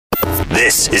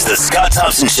This is the Scott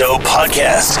Thompson Show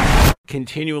podcast.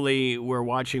 Continually, we're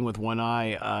watching with one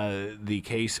eye the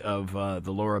case of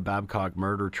the Laura Babcock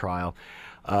murder trial.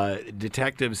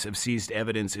 Detectives have seized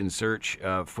evidence in search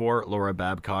for Laura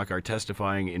Babcock, are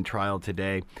testifying in trial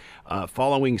today.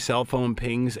 Following cell phone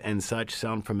pings and such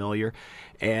sound familiar,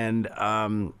 and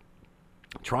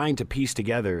trying to piece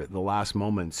together the last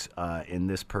moments in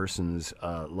this person's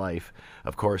life.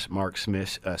 Of course, Mark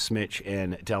Smich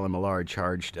and Dellen Millard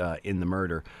charged in the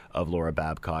murder of Laura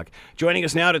Babcock. Joining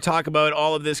us now to talk about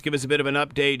all of this, give us a bit of an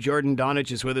update, Jordan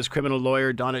Donich is with us, criminal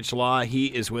lawyer, Donich Law. He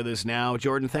is with us now.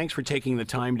 Jordan, thanks for taking the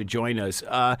time to join us.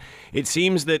 It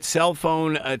seems that cell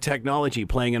phone technology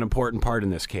playing an important part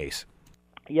in this case.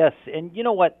 Yes, and you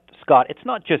know what, Scott? It's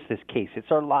not just this case.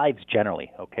 It's our lives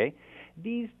generally, okay?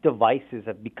 These devices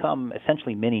have become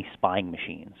essentially mini spying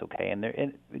machines, okay? And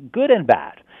they're good and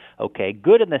bad, okay?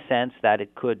 Good in the sense that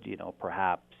it could,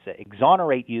 perhaps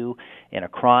exonerate you in a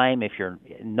crime if you're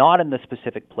not in the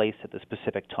specific place at the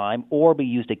specific time, or be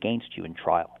used against you in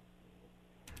trial.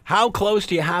 How close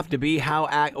do you have to be?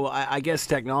 I guess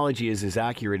technology is as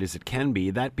accurate as it can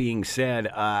be. That being said,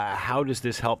 how does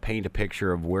this help paint a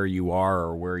picture of where you are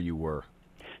or where you were?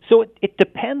 So it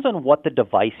depends on what the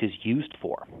device is used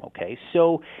for, okay?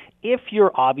 So if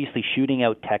you're obviously shooting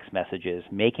out text messages,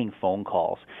 making phone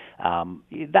calls,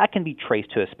 that can be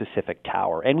traced to a specific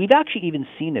tower. And we've actually even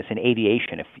seen this in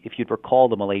aviation. If you'd recall,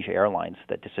 the Malaysia Airlines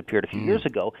that disappeared a few years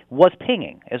ago was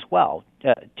pinging as well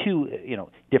to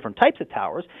different types of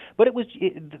towers, but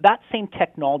that same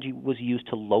technology was used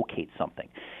to locate something.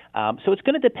 So it's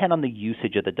going to depend on the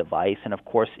usage of the device and, of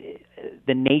course,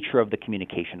 the nature of the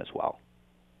communication as well.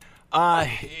 How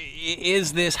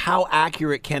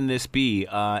accurate can this be?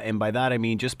 And by that I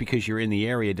mean just because you're in the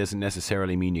area doesn't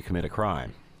necessarily mean you commit a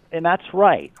crime. And that's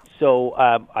right. So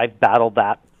I've battled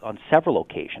that on several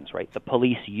occasions, right? The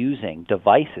police using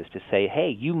devices to say, hey,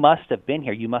 you must have been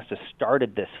here, you must have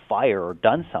started this fire or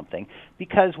done something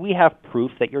because we have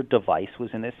proof that your device was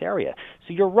in this area.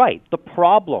 So you're right. The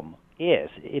problem is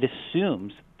it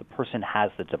assumes the person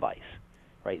has the device,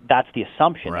 right? That's the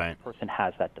assumption right. That the person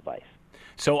has that device.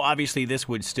 So obviously this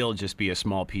would still just be a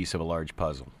small piece of a large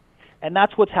puzzle. And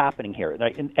that's what's happening here.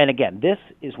 And again, this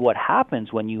is what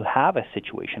happens when you have a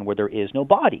situation where there is no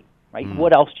body, right?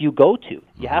 What else do you go to?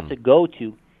 You have to go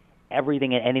to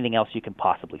everything and anything else you can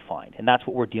possibly find. And that's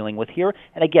what we're dealing with here.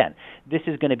 And again, this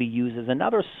is going to be used as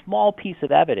another small piece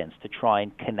of evidence to try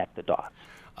and connect the dots.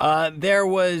 There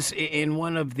was, in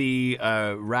one of the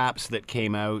raps that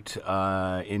came out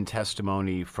in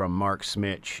testimony from Mark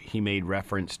Smich, he made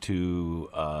reference to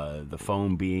the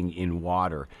phone being in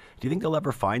water. Do you think they'll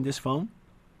ever find this phone?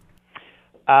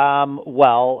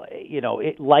 Well,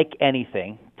 like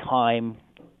anything, time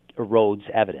erodes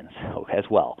evidence as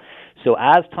well. So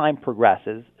as time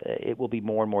progresses, it will be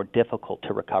more and more difficult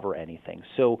to recover anything.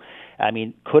 So,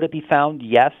 could it be found?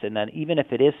 Yes. And then even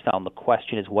if it is found, the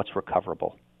question is what's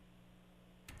recoverable?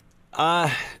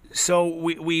 So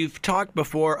we've talked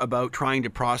before about trying to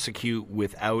prosecute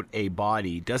without a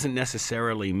body. Doesn't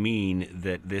necessarily mean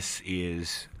that this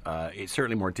is, it's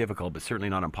certainly more difficult, but certainly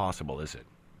not impossible, is it?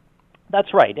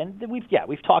 That's right. And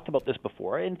we've talked about this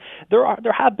before. And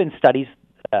there have been studies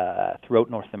throughout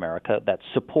North America that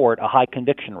support a high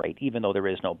conviction rate, even though there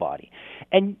is no body.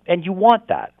 And you want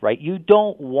that, right? You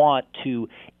don't want to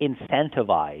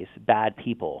incentivize bad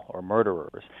people or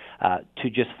murderers to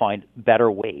just find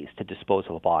better ways to dispose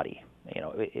of a body,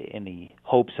 in the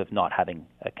hopes of not having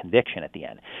a conviction at the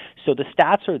end. So the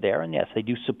stats are there, and yes, they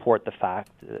do support the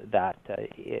fact that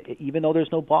even though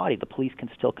there's no body, the police can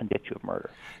still convict you of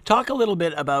murder. Talk a little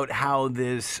bit about how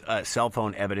this cell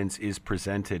phone evidence is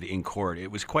presented in court.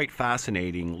 It was quite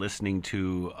fascinating listening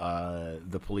to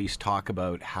the police talk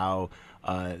about how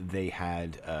they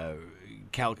had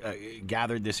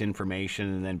gathered this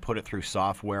information and then put it through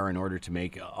software in order to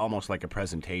make almost like a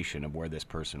presentation of where this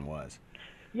person was.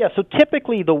 Yeah, so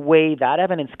typically the way that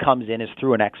evidence comes in is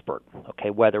through an expert,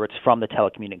 okay, whether it's from the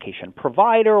telecommunication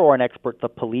provider or an expert the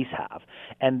police have.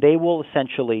 And they will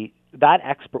that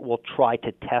expert will try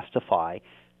to testify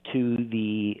to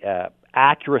the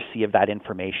accuracy of that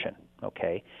information,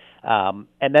 okay?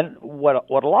 And then what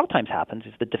a lot of times happens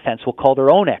is the defense will call their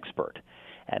own expert.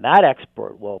 And that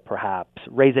expert will perhaps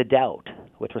raise a doubt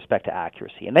with respect to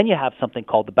accuracy. And then you have something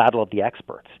called the battle of the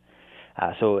experts.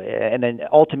 And then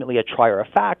ultimately a trier of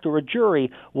fact or a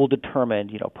jury will determine,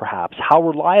 perhaps how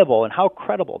reliable and how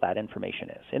credible that information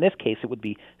is. In this case, it would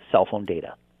be cell phone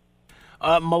data.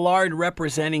 Millard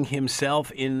representing himself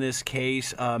in this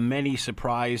case, many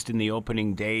surprised in the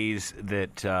opening days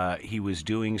that he was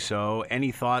doing so.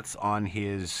 Any thoughts on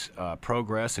his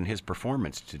progress and his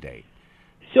performance to date?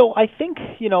 So I think,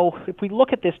 if we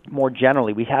look at this more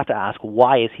generally, we have to ask,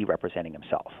 why is he representing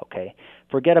himself? Okay,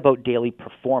 forget about daily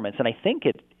performance, and I think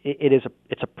it's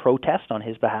a protest on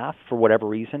his behalf for whatever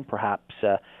reason.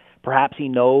 Perhaps he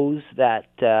knows that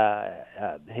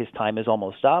his time is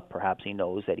almost up. Perhaps he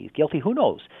knows that he's guilty. Who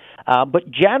knows?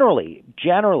 But generally,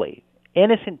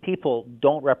 innocent people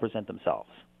don't represent themselves.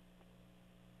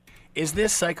 Is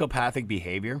this psychopathic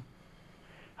behavior?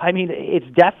 I mean, it's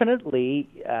definitely,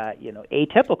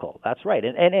 atypical. That's right.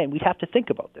 And we'd have to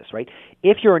think about this, right?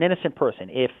 If you're an innocent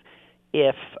person,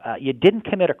 if you didn't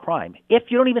commit a crime, if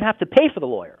you don't even have to pay for the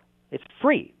lawyer, it's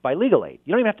free by legal aid.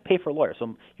 You don't even have to pay for a lawyer,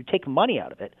 so you take money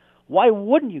out of it. Why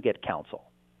wouldn't you get counsel?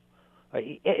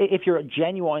 If you're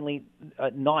genuinely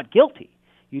not guilty,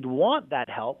 you'd want that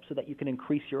help so that you can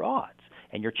increase your odds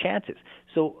and your chances.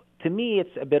 So to me,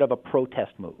 it's a bit of a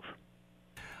protest move.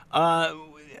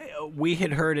 We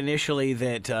had heard initially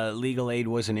that legal aid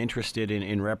wasn't interested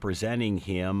in representing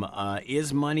him.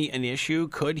 Is money an issue?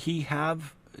 Does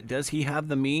he have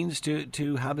the means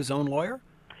to have his own lawyer?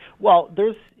 Well,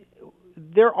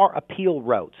 there are appeal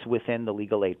routes within the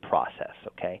legal aid process,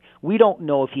 okay? We don't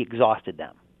know if he exhausted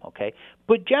them, okay?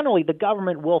 But generally, the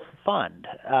government will fund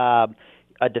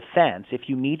a defense if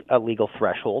you meet a legal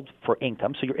threshold for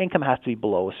income. So your income has to be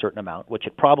below a certain amount, which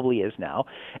it probably is now,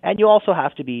 and you also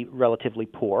have to be relatively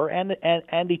poor, and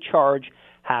the charge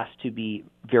has to be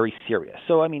very serious.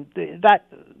 So I mean that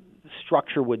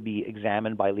structure would be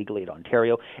examined by Legal Aid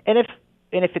Ontario, and if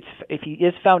he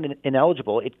is found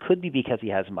ineligible, it could be because he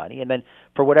has money, and then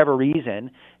for whatever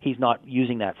reason he's not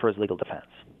using that for his legal defense.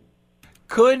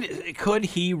 Could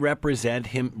he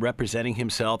representing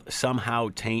himself somehow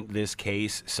taint this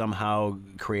case, somehow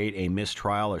create a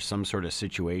mistrial or some sort of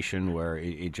situation where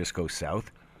it just goes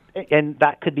south? And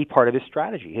that could be part of his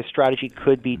strategy. His strategy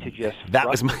could be to just that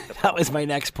was my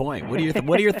next point. What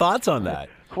are your thoughts on that?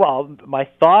 Well, my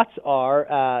thoughts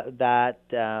are that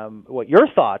what your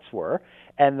thoughts were,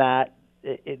 and that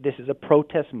this is a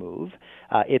protest move.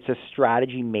 It's a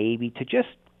strategy maybe to just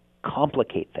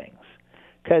complicate things.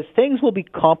 Because things will be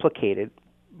complicated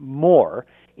more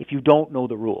if you don't know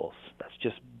the rules. That's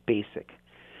just basic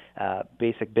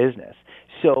business.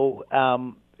 So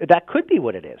that could be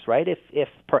what it is, right?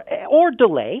 Or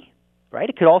delay, right?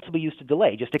 It could also be used to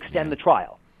delay. Just extend the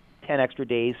trial, 10 extra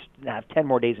days, have 10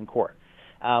 more days in court.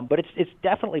 But it's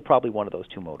definitely probably one of those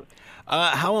two motives.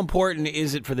 How important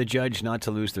is it for the judge not to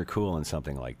lose their cool in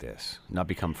something like this, not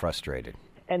become frustrated?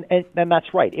 And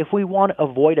that's right. If we want to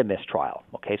avoid a mistrial,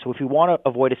 okay, so if we want to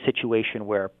avoid a situation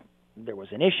where there was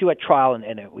an issue at trial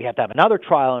and we have to have another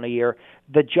trial in a year,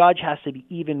 the judge has to be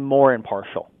even more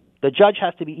impartial. The judge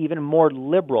has to be even more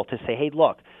liberal to say, hey,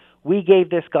 look, we gave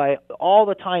this guy all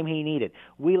the time he needed.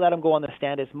 We let him go on the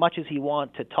stand as much as he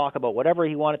wanted to talk about whatever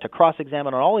he wanted, to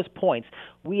cross-examine on all his points.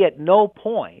 We at no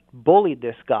point bullied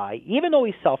this guy, even though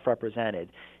he's self-represented,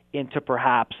 into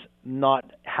perhaps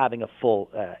not having a full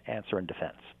answer in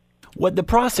defense. Would the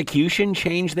prosecution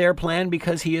change their plan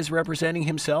because he is representing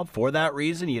himself for that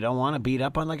reason? You don't want to beat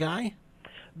up on the guy?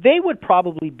 They would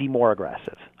probably be more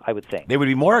aggressive, I would think. They would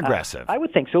be more aggressive? I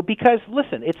would think so because,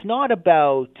 listen, it's not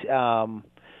about,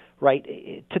 right,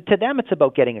 to them it's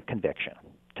about getting a conviction.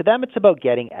 To them it's about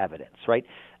getting evidence, right?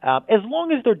 As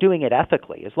long as they're doing it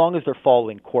ethically, as long as they're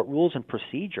following court rules and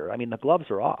procedure, I mean, the gloves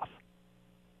are off.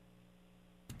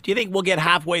 Do you think we'll get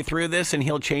halfway through this and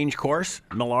he'll change course,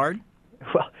 Millard?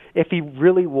 Well, if he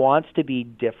really wants to be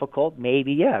difficult,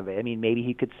 maybe, yeah. I mean, maybe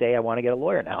he could say, I want to get a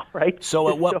lawyer now, right? So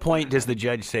at what point does the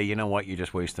judge say, you know what, you're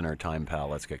just wasting our time, pal,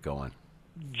 let's get going?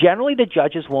 Generally, the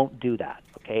judges won't do that,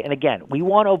 okay? And again, we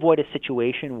want to avoid a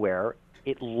situation where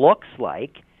it looks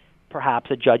like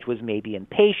perhaps a judge was maybe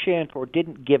impatient or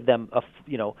didn't give them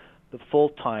the full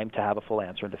time to have a full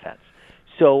answer in defense.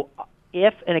 So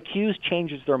if an accused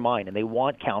changes their mind and they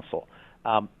want counsel,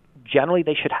 generally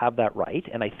they should have that right,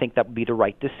 and I think that would be the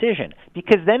right decision.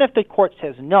 Because then if the court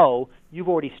says, no, you've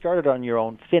already started on your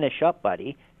own, finish up,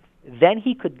 buddy, then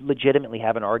he could legitimately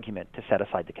have an argument to set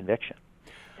aside the conviction.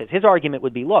 Because his argument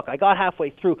would be, look, I got halfway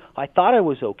through, I thought I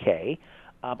was okay,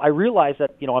 I realized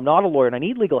that I'm not a lawyer and I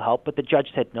need legal help, but the judge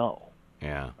said no.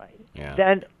 Yeah. Right? Yeah.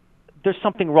 Then there's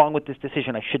something wrong with this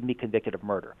decision. I shouldn't be convicted of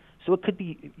murder. So it could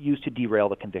be used to derail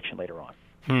the conviction later on.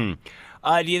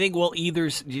 Do you think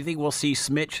we'll see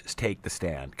Smitch take the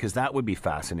stand? Because that would be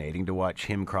fascinating to watch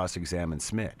him cross-examine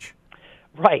Smitch.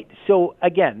 Right. So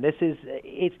again,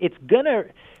 it's gonna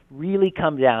really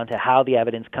come down to how the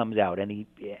evidence comes out and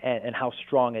how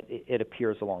strong it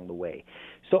appears along the way.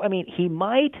 So I mean, he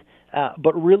might,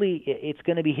 but really, it's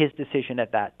going to be his decision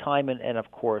at that time, and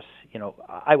of course,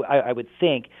 I would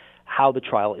think how the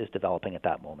trial is developing at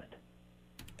that moment.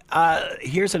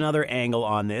 Here's another angle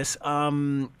on this.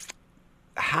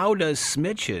 How does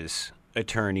Smitch's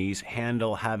attorneys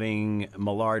handle having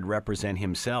Millard represent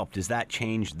himself? Does that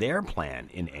change their plan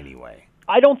in any way?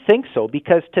 I don't think so,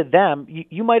 because to them,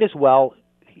 you might as well.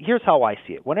 Here's how I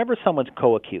see it. Whenever someone's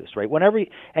co-accused, right?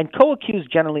 And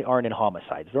co-accused generally aren't in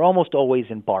homicides. They're almost always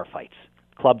in bar fights,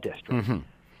 club districts. Mm-hmm.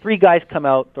 3 guys come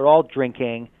out. They're all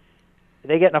drinking.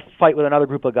 They get in a fight with another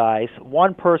group of guys.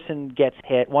 One person gets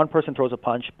hit. One person throws a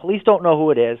punch. Police don't know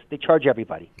who it is. They charge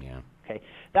everybody. Yeah. Okay.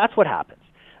 That's what happens.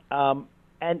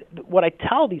 And what I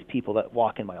tell these people that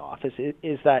walk in my office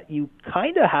is that you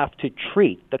kind of have to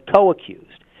treat the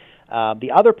co-accused,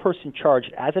 the other person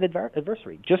charged, as an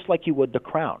adversary, just like you would the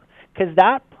Crown, because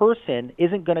that person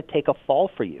isn't going to take a fall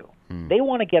for you. They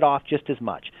want to get off just as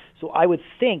much. So I would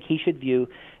think he should view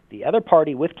the other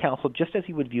party with counsel just as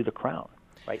he would view the Crown,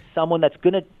 right? Someone that's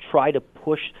going to try to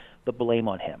push the blame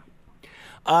on him.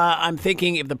 I'm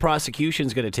thinking if the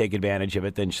prosecution's going to take advantage of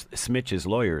it, then Smitch's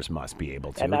lawyers must be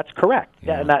able to. And that's correct.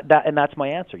 Yeah. And that's my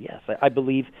answer. Yes, I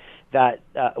believe that.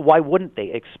 Why wouldn't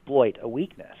they exploit a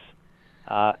weakness?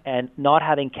 And not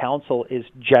having counsel is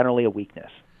generally a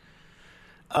weakness.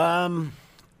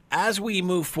 As we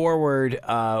move forward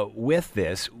with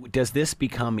this, does this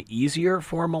become easier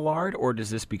for Millard, or does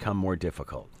this become more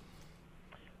difficult?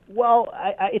 Well,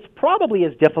 it's probably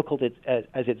as difficult as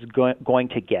it's going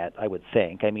to get, I would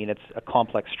think. I mean, it's a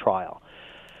complex trial.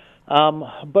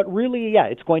 But really, yeah,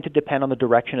 it's going to depend on the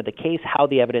direction of the case, how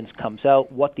the evidence comes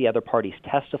out, what the other parties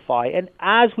testify. And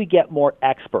as we get more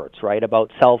experts, right,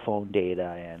 about cell phone data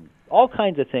and all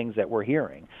kinds of things that we're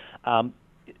hearing,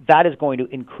 that is going to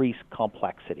increase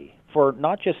complexity for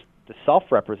not just the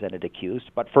self-represented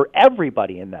accused, but for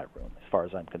everybody in that room, as far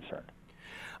as I'm concerned.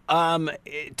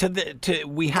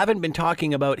 We haven't been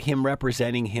talking about him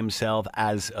representing himself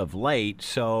as of late,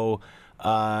 so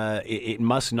it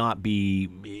must not be.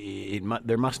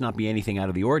 There must not be anything out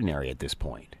of the ordinary at this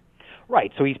point.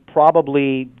 Right. So he's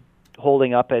probably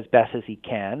holding up as best as he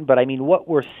can. But I mean, what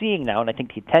we're seeing now, and I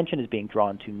think the attention is being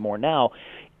drawn to more now,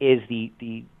 is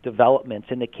the developments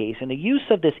in the case and the use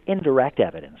of this indirect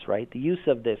evidence. Right. The use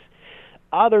of this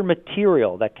other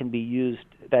material that can be used,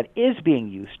 that is being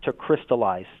used to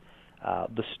crystallize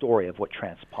the story of what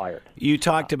transpired. You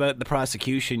talked about the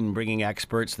prosecution bringing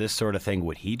experts, this sort of thing.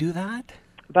 Would he do that?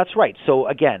 That's right. So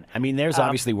again, I mean, there's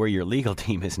obviously where your legal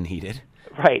team is needed.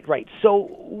 Right. So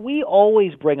we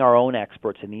always bring our own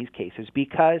experts in these cases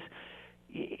because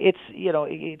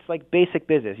it's like basic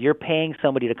business. You're paying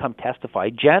somebody to come testify.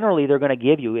 Generally, they're going to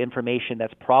give you information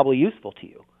that's probably useful to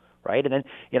you. Right, and then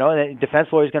the defense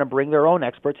lawyer is going to bring their own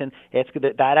experts, and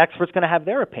that expert's going to have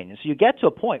their opinion. So you get to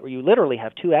a point where you literally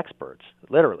have 2 experts,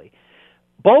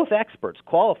 both experts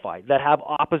qualified, that have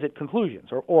opposite conclusions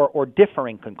or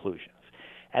differing conclusions,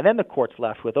 and then the court's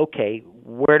left with, okay,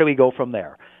 where do we go from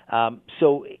there?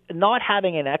 So not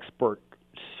having an expert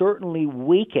certainly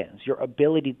weakens your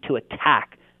ability to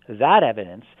attack that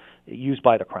evidence used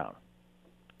by the Crown.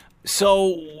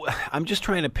 So I'm just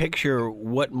trying to picture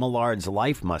what Millard's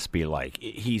life must be like.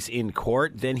 He's in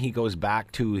court, then he goes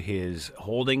back to his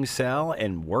holding cell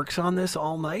and works on this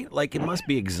all night? Like, it must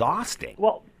be exhausting.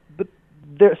 Well, but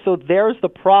there's the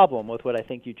problem with what I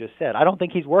think you just said. I don't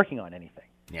think he's working on anything.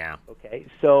 Yeah. Okay,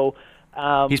 so...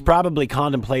 he's probably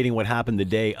contemplating what happened the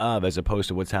day of as opposed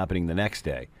to what's happening the next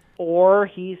day. Or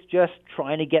he's just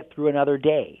trying to get through another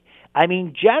day. I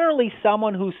mean, generally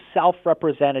someone who's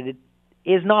self-represented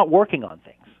is not working on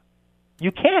things.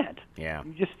 You can't. Yeah.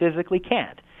 You just physically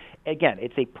can't. Again,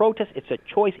 it's a protest, it's a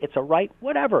choice, it's a right,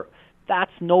 whatever. That's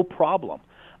no problem.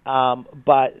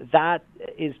 But that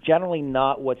is generally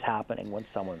not what's happening when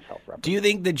someone's self-represented. Do you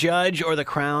think the judge or the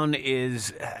Crown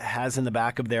has in the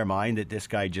back of their mind that this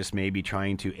guy just may be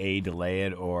trying to delay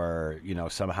it or,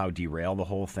 somehow derail the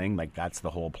whole thing? Like, that's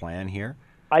the whole plan here?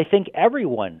 I think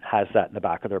everyone has that in the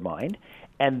back of their mind,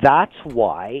 and that's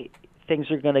why things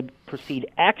are going to proceed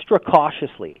extra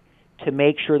cautiously to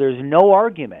make sure there's no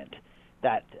argument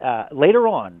that later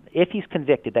on, if he's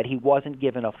convicted, that he wasn't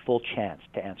given a full chance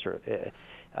to answer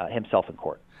himself in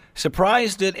court.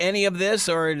 Surprised at any of this,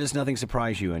 or does nothing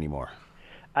surprise you anymore?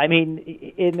 I mean,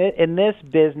 in this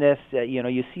business,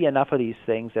 you see enough of these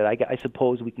things that I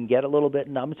suppose we can get a little bit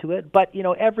numb to it. But,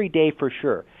 every day for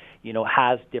sure,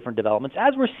 has different developments,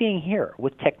 as we're seeing here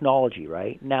with technology,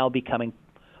 right, now becoming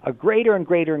a greater and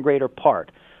greater and greater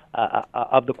part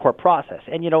of the court process.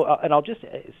 And, and I'll just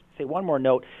say one more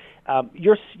note.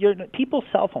 Your people's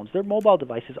cell phones, their mobile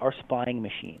devices are spying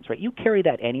machines, right? You carry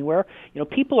that anywhere.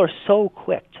 People are so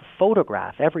quick to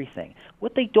photograph everything.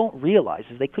 What they don't realize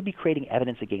is they could be creating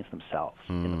evidence against themselves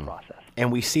in the process.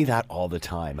 And we see that all the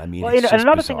time. I mean, Well, it's and just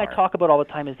another bizarre. thing I talk about all the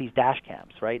time is these dash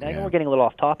cams, right? And I know Yeah. we're getting a little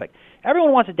off topic.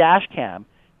 Everyone wants a dash cam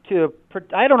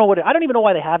I don't even know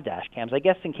why they have dash cams. I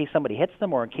guess in case somebody hits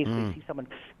them or in case they see someone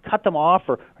cut them off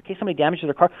or in case somebody damages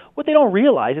their car. What they don't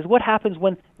realize is what happens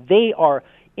when they are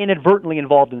inadvertently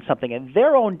involved in something and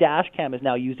their own dash cam is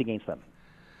now used against them.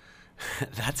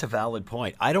 That's a valid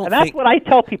point. I And don't that's think. what I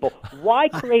tell people. Why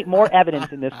create more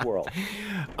evidence in this world?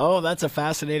 Oh, that's a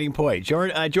fascinating point.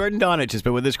 Jordan Donich has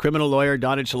been with us, criminal lawyer,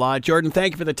 Donich Law. Jordan,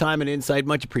 thank you for the time and insight.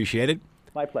 Much appreciated.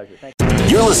 My pleasure. Thank you.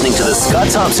 You're listening to The Scott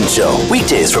Thompson Show,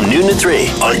 weekdays from noon to 3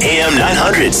 on AM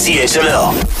 900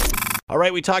 CHML. All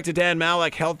right, we talked to Dan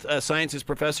Malek, health sciences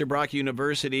professor, Brock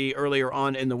University, earlier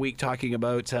on in the week, talking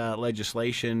about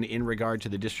legislation in regard to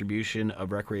the distribution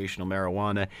of recreational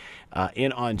marijuana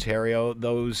in Ontario.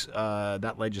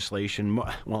 That legislation,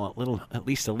 at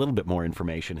least a little bit more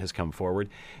information has come forward,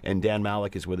 and Dan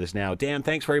Malek is with us now. Dan,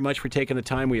 thanks very much for taking the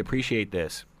time. We appreciate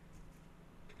this.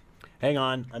 Hang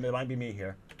on, it might be me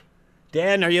here.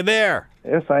 Dan, are you there?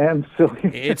 Yes, I am still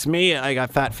here. It's me. I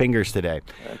got fat fingers today.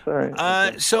 That's all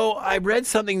right. So I read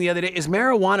something the other day. Is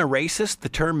marijuana racist, the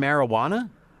term marijuana?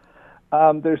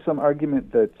 There's some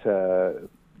argument that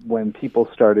when people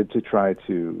started to try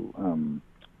to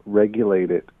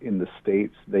regulate it in the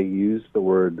States, they used the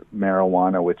word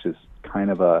marijuana, which is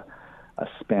kind of a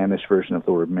Spanish version of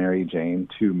the word Mary Jane,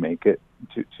 to make it,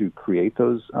 to create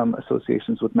those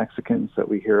associations with Mexicans that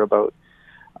we hear about.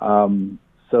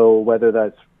 So whether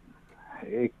that's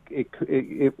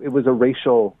it was a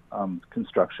racial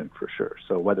construction for sure.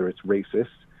 So whether it's racist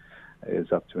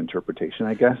is up to interpretation,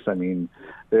 I guess. I mean,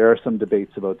 there are some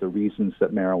debates about the reasons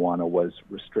that marijuana was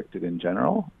restricted in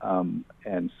general,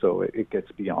 and so it gets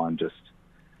beyond just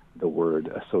the word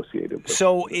associated with the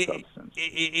substance.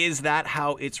 Is that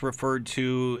how it's referred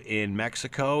to in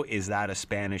Mexico? Is that a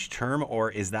Spanish term,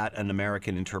 or is that an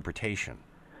American interpretation?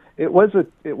 It was a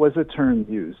term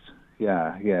used.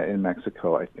 Yeah, in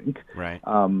Mexico, I think. Right.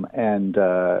 So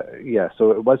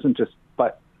it wasn't just,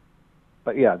 but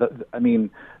yeah, I mean,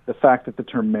 the fact that the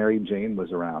term Mary Jane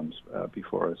was around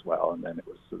before as well, and then it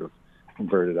was sort of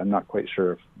converted. I'm not quite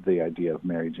sure if the idea of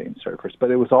Mary Jane started first, but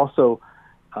it was also,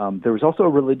 there was also a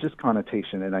religious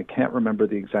connotation, and I can't remember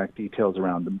the exact details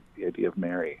around the idea of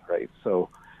Mary, right? So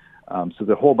there's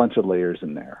a whole bunch of layers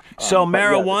in there. So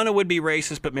marijuana would be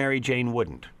racist, but Mary Jane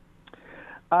wouldn't?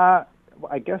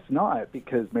 I guess not,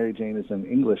 because Mary Jane is an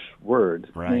English word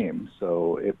name,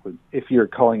 so it would, if you're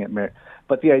calling it Mary.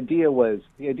 But the idea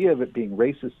of it being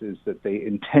racist is that they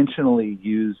intentionally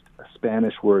used a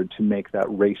Spanish word to make that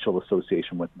racial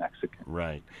association with Mexican.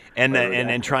 Right, and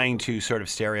then trying to sort of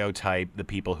stereotype the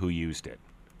people who used it.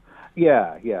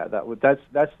 Yeah,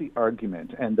 that's the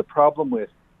argument, and the problem with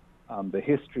the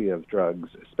history of drugs,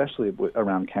 especially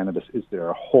around cannabis, is there are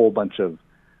a whole bunch of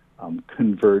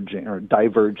converging or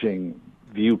diverging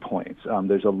viewpoints.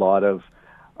 There's a lot of,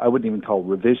 I wouldn't even call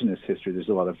revisionist history. There's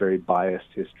a lot of very biased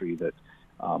history that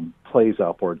plays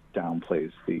up or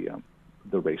downplays the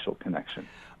racial connection.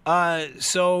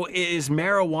 So is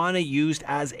marijuana used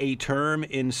as a term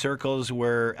in circles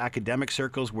academic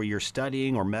circles where you're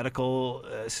studying, or medical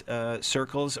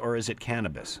circles, or is it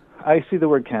cannabis? I see the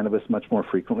word cannabis much more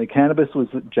frequently. Cannabis was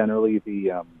generally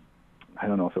the I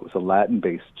don't know if it was a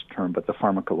Latin-based term, but the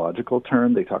pharmacological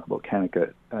term. They talk about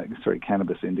cannabis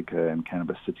indica and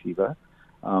cannabis sativa.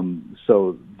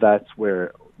 So that's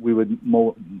where we would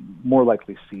more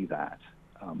likely see that.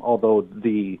 Although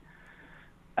the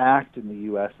act in the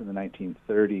U.S. in the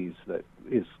 1930s that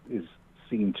is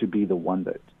seen to be the one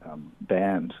that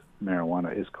banned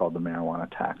marijuana is called the Marijuana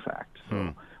Tax Act.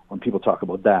 So when people talk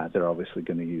about that, they're obviously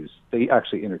going to they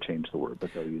actually interchange the word,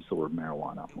 but they'll use the word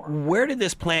marijuana more. Where did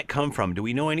this plant come from? Do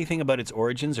we know anything about its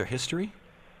origins or history?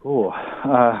 Oh,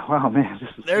 wow, man.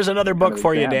 There's another book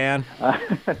for you, Dan. I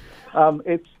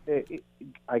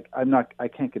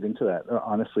can't get into that.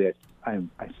 Honestly, I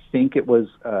think it was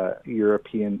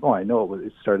European. Oh, I know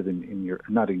it started in Europe,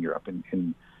 not in Europe,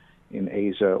 in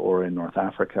Asia or in North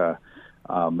Africa,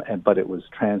 but it was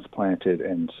transplanted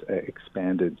and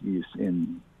expanded use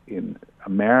in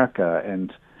America.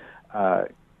 And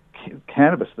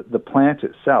cannabis, the plant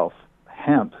itself,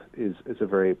 hemp, is a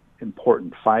very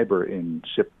important fiber in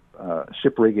ship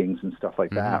riggings and stuff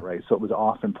like that, right? So it was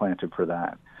often planted for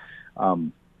that.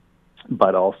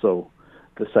 But also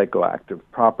the psychoactive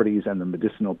properties and the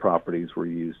medicinal properties were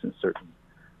used in certain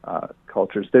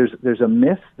cultures. There's a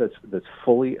myth that's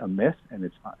fully a myth, and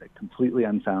it's completely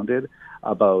unfounded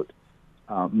about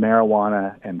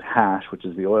marijuana and hash, which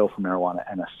is the oil for marijuana,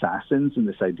 and assassins, and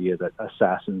this idea that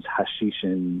assassins,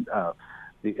 hashishin,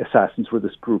 the assassins were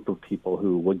this group of people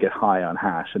who would get high on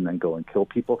hash and then go and kill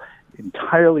people.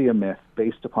 Entirely a myth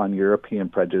based upon European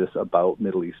prejudice about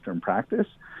Middle Eastern practice,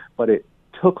 but it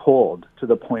took hold to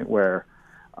the point where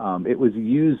it was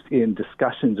used in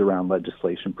discussions around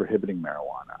legislation prohibiting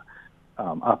marijuana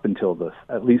up until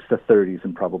at least the 30s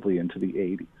and probably into the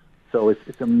 80s. So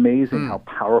it's amazing how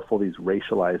powerful these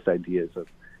racialized ideas of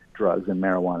drugs and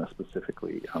marijuana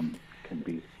specifically can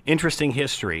be. Interesting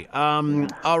history.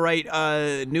 All right,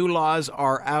 new laws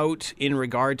are out in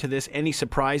regard to this. Any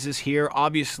surprises here?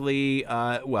 Obviously,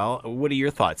 what are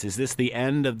your thoughts? Is this the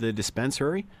end of the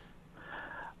dispensary?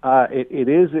 It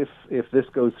is if this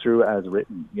goes through as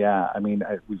written. Yeah, I mean,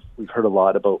 we've heard a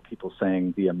lot about people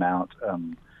saying the amount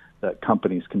that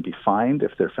companies can be fined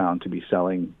if they're found to be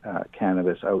selling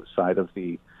cannabis outside of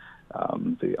the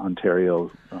Ontario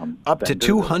up to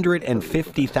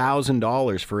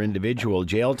 $250,000 for individual,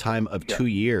 jail time of 2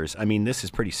 years. I mean, this is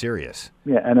pretty serious.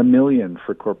 Yeah, and $1 million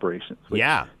for corporations.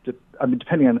 Yeah, I mean,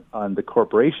 depending on the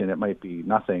corporation, it might be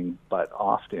nothing, but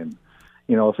often,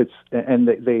 if it's and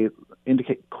they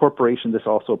indicate corporation. This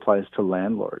also applies to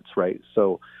landlords, right?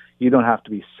 So you don't have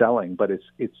to be selling, but it's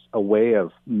a way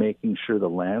of making sure the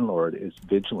landlord is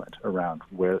vigilant around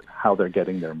how they're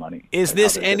getting their money. Is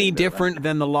this any different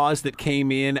than the laws that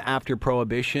came in after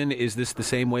Prohibition? Is this the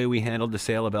same way we handled the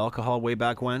sale of alcohol way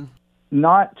back when?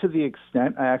 Not to the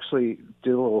extent. I actually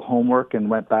did a little homework and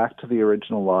went back to the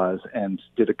original laws and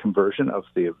did a conversion of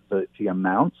the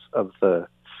amounts of the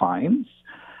fines.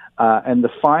 And the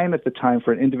fine at the time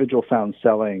for an individual found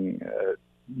selling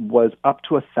was up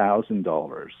to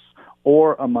 $1,000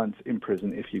 or a month in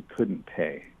prison if you couldn't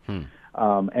pay.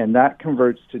 And that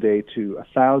converts today to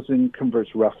 $1,000,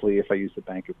 converts roughly, if I use the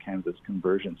Bank of Canada's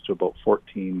conversions, to about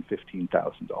 $14,000,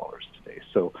 $15,000 today.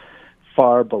 So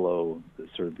far below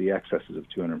the excesses of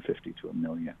 $250,000 to $1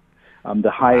 million.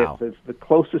 The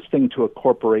closest thing to a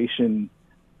corporation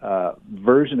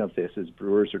version of this is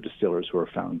brewers or distillers who are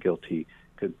found guilty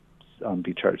could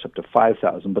be charged up to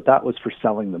 $5,000, but that was for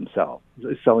selling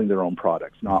their own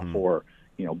products, not for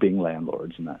being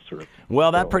landlords and that sort of thing.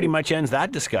 Well, that pretty much ends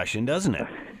that discussion, doesn't it?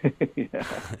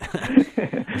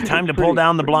 It's time to pull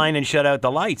down the blind and shut out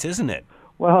the lights, isn't it?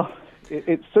 Well,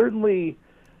 it certainly.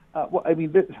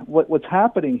 What's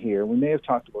happening here? We may have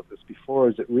talked about this before.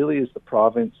 Is it really is the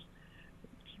province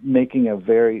making a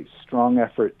very strong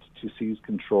effort to seize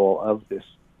control of this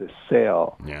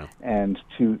sale, and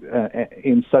to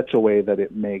in such a way that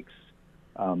it makes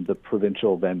the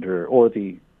provincial vendor or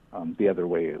the other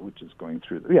way, which is going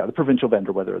through the provincial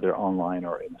vendor, whether they're online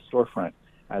or in the storefront,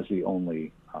 as the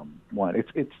only one.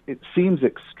 It seems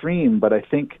extreme, but I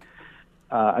think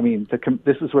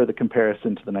this is where the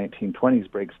comparison to the 1920s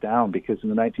breaks down, because in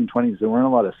the 1920s there weren't a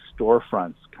lot of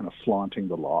storefronts kind of flaunting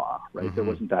the law, right? Mm-hmm. There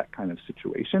wasn't that kind of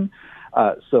situation.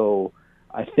 So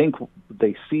I think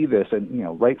they see this,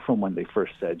 and right from when they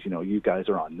first said, you guys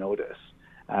are on notice,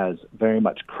 as very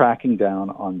much cracking down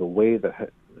on the way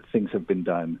that things have been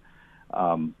done,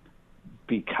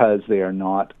 because they are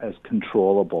not as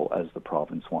controllable as the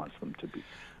province wants them to be.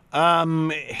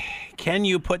 Can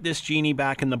you put this genie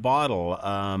back in the bottle?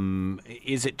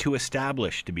 Is it too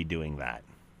established to be doing that?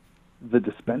 The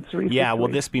dispensary? Yeah, will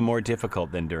this be more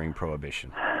difficult than during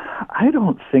Prohibition? I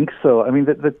don't think so. I mean,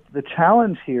 the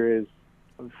challenge here is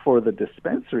for the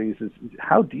dispensaries is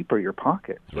how deep are your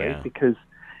pockets, right? Yeah. Because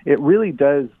it really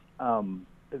does. When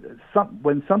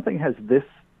something has this,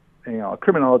 a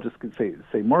criminologist could say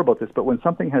more about this, but when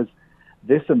something has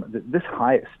this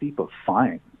high steep of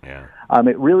fines,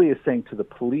 it really is saying to the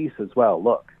police as well,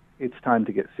 look, it's time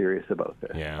to get serious about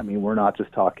this. Yeah. I mean, we're not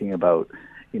just talking about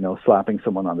slapping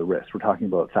someone on the wrist. We're talking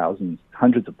about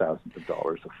hundreds of thousands of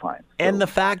dollars of fines. And the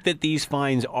fact that these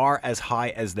fines are as high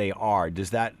as they are, does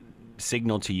that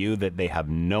signal to you that they have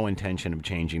no intention of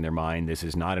changing their mind? This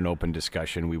is not an open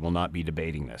discussion. We will not be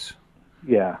debating this.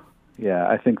 Yeah.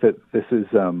 I think that this is,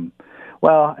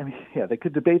 they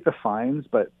could debate the fines,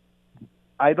 but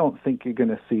I don't think you're going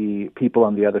to see people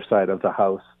on the other side of the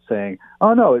house saying,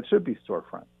 oh, no, it should be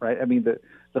storefront, right? I mean,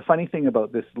 the funny thing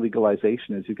about this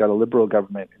legalization is you've got a liberal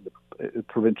government in the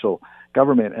provincial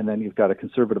government, and then you've got a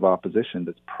conservative opposition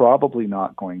that's probably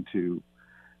not going to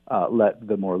let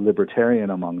the more libertarian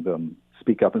among them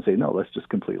speak up and say, no, let's just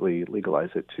completely legalize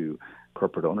it to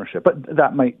corporate ownership. But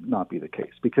that might not be the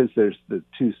case, because there's the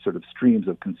two sort of streams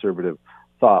of conservative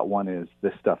thought. One is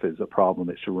this stuff is a problem,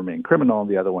 it should remain criminal, and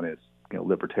the other one is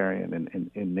libertarian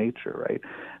in nature, right?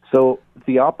 So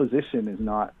the opposition is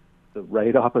not the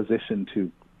right opposition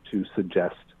to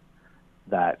suggest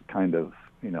that kind of,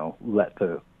 let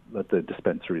the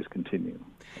dispensaries continue.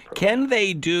 Can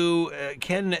they do?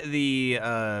 Can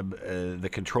the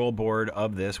control board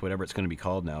of this, whatever it's going to be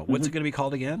called now, what's it going to be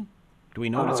called again? Do we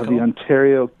know what it's called? The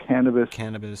Ontario Cannabis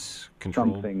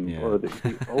Control something, or the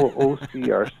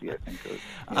OCRC, I think.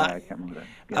 I can't remember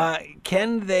that. Yeah.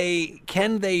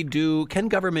 Can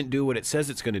government do what it says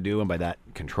it's going to do, and by that,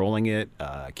 controlling it,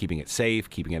 keeping it safe,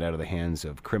 keeping it out of the hands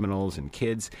of criminals and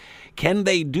kids? Can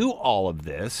they do all of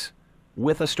this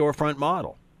with a storefront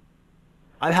model?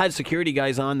 I've had security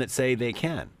guys on that say they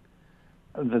can.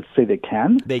 That say they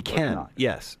can? They can,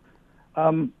 yes.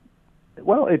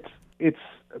 Well,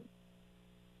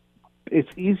 it's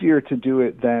easier to do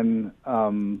it than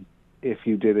if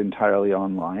you did entirely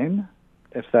online,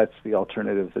 if that's the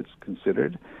alternative that's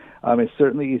considered. It's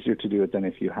certainly easier to do it than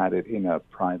if you had it in a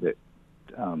private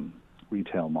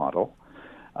retail model,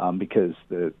 because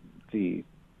the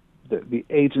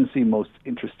agency most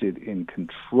interested in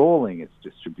controlling its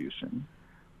distribution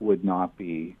would not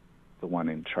be the one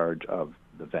in charge of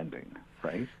the vending,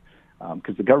 right?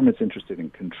 Because the government's interested in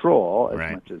control as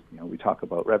much as we talk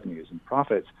about revenues and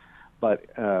profits. But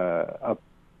a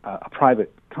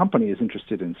private company is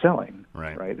interested in selling,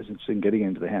 right? Is interested in getting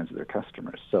into the hands of their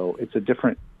customers. So it's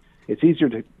easier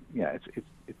to,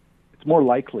 it's more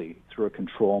likely through a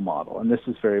control model. And this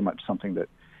is very much something that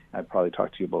I've probably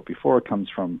talked to you about before. It comes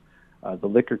from the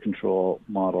liquor control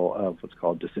model of what's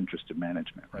called disinterested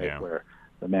management, right? Yeah. Where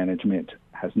the management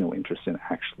has no interest in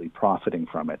actually profiting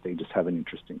from it. They just have an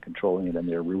interest in controlling it, and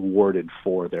they're rewarded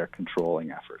for their controlling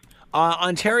efforts.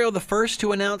 Ontario, the first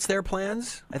to announce their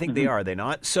plans? I think they are they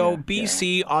not? So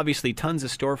BC, obviously tons of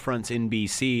storefronts in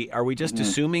BC. Are we just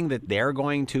assuming that they're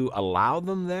going to allow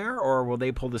them there, or will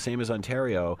they pull the same as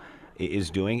Ontario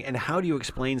is doing? And how do you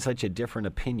explain such a different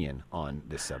opinion on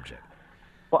this subject?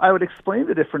 Well, I would explain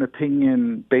the different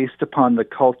opinion based upon the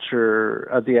culture,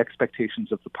 the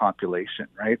expectations of the population,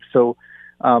 right? So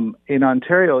in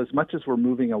Ontario, as much as we're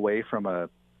moving away from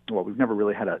we've never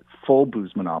really had a full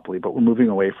booze monopoly, but we're moving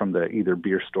away from the either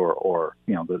beer store or,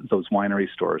 those winery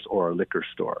stores or a liquor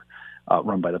store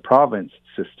run by the province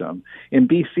system. In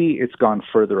BC, it's gone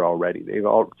further already.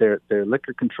 Their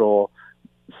liquor control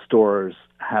stores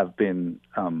have been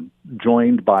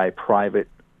joined by private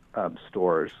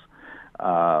stores.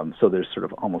 So there's sort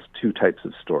of almost two types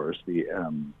of stores, the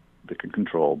Liquor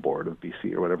Control Board of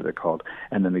BC or whatever they're called,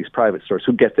 and then these private stores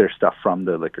who get their stuff from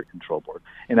the Liquor Control Board.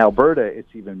 In Alberta, it's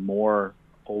even more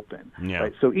open. Yeah.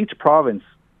 Right? So each province,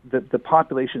 the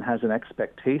population has an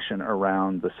expectation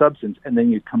around the substance, and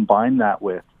then you combine that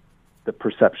with the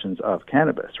perceptions of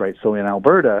cannabis, right? So in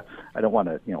Alberta, I don't want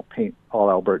to paint all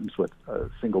Albertans with a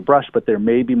single brush, but there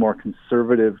may be more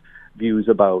conservative views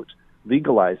about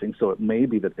legalizing, so it may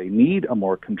be that they need a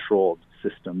more controlled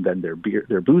system than their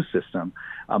booze system.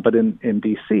 But in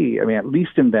BC, I mean, at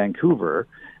least in Vancouver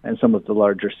and some of the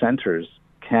larger centers,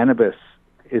 cannabis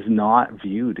is not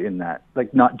viewed in that,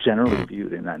 not generally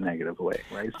viewed in that negative way,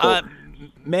 right? So,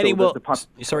 many will.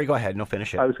 Sorry, go ahead. No,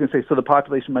 finish it. I was going to say, so the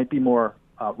population might be more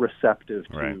receptive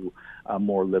to a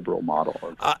more liberal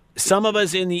model. Some of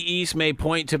us in the East may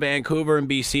point to Vancouver and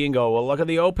BC and go, "Well, look at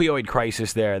the opioid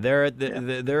crisis there. They're at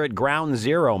they're at ground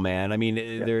zero, man. I mean,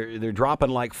 they're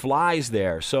dropping like flies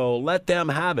there. So let them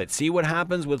have it. See what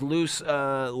happens with loose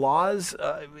laws.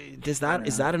 Is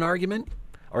that an argument,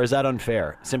 or is that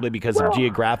unfair simply because of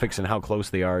geographics and how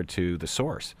close they are to the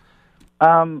source?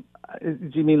 Do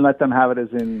you mean let them have it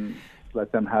as in?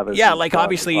 Let them have it. Yeah,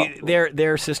 obviously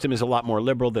their system is a lot more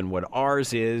liberal than what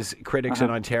ours is. Critics in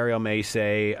Ontario may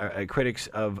say, critics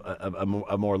of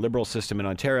a more liberal system in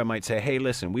Ontario might say, hey,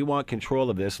 listen, we want control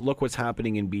of this. Look what's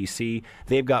happening in BC.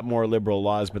 They've got more liberal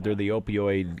laws, but they're the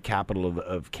opioid capital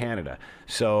of Canada.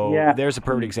 So there's a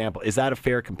perfect example. Is that a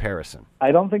fair comparison?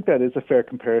 I don't think that is a fair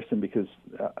comparison because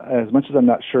as much as I'm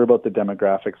not sure about the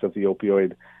demographics of the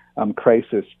opioid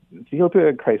crisis, the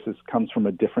opioid crisis comes from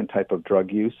a different type of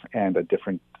drug use and a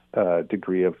different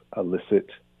degree of illicit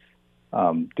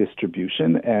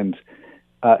distribution. And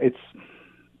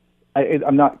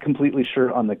I'm not completely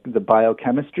sure on the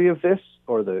biochemistry of this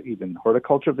or the even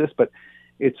horticulture of this, but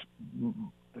I'll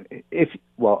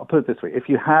put it this way. If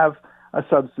you have a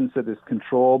substance that is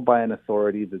controlled by an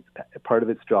authority, that part of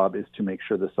its job is to make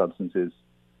sure the substance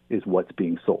is what's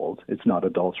being sold. It's not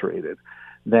adulterated.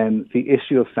 Then the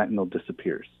issue of fentanyl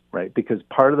disappears, right? Because big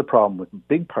part of the problem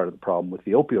with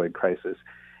the opioid crisis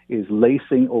is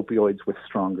lacing opioids with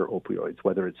stronger opioids,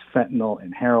 whether it's fentanyl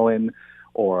in heroin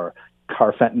or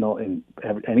carfentanil in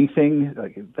anything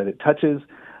that it touches.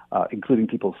 including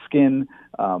people's skin.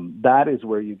 That is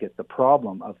where you get the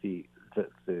problem of the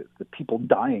people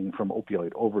dying from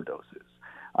opioid overdoses.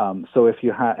 So if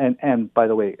you have, and by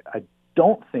the way, I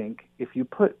don't think if you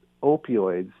put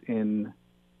opioids in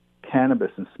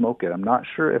cannabis and smoke it, I'm not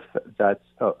sure if that's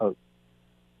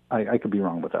I could be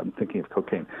wrong with that. I'm thinking of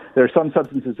cocaine. There are some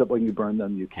substances that when you burn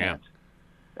them, you can't.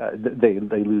 They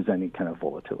lose any kind of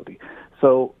volatility.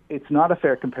 So it's not a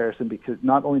fair comparison, because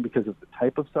not only because of the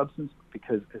type of substance, but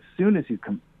because as soon as you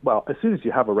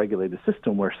have a regulated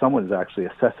system where someone is actually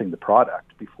assessing the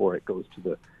product before it goes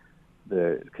to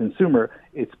the consumer,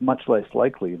 it's much less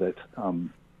likely that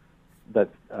that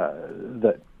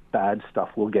bad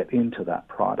stuff will get into that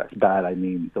product. Bad, I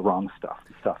mean the wrong stuff,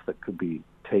 the stuff that could be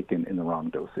taken in the wrong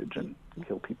dosage and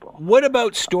kill people. What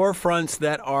about storefronts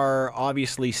that are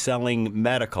obviously selling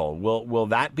medical? Will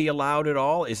that be allowed at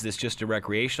all? Is this just a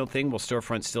recreational thing? Will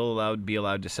storefronts still be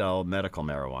allowed to sell medical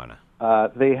marijuana?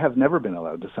 They have never been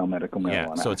allowed to sell medical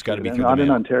marijuana. Yeah, so it's got to be not in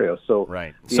Ontario. So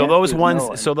right. So those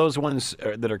ones,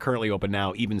 that are currently open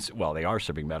now, they are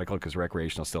serving medical because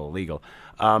recreational is still illegal.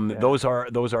 Those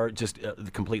are just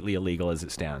completely illegal as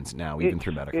it stands now, even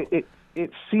through medical.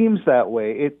 It seems that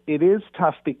way. It is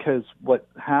tough because what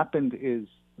happened is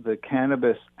the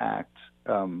Cannabis Act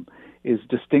is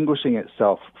distinguishing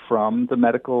itself from the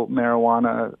medical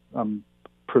marijuana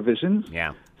provisions.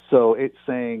 Yeah. So it's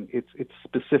saying it's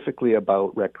specifically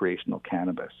about recreational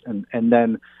cannabis, and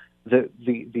then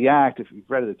the act, if you've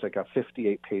read it, it's like a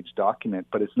 58-page document,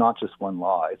 but it's not just one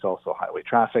law. It's also highway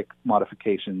traffic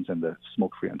modifications and the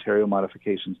Smoke-Free Ontario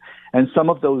modifications, and some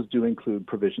of those do include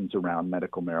provisions around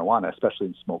medical marijuana, especially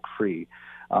in smoke-free,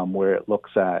 where it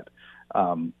looks at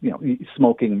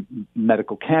smoking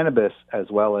medical cannabis as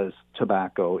well as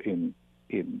tobacco in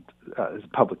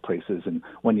public places, and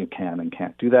when you can and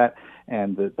can't do that.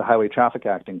 And the Highway Traffic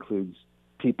Act includes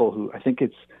people who, I think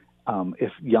it's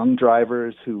if young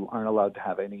drivers who aren't allowed to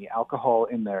have any alcohol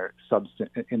in their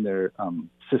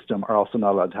system are also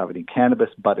not allowed to have any cannabis.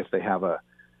 But if they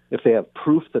have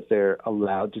proof that they're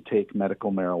allowed to take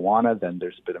medical marijuana, then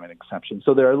there's a bit of an exception.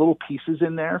 So there are little pieces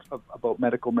in there about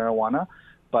medical marijuana,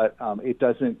 but it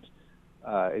doesn't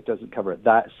cover it.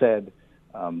 That said,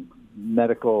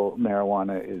 medical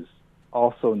marijuana is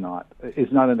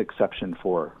not an exception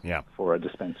for a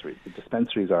dispensary. The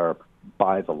dispensaries are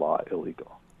by the law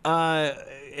illegal. They're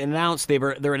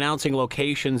announcing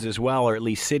locations as well, or at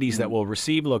least cities that will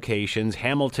receive locations.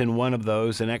 Hamilton, one of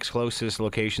those. The next closest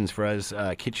locations for us,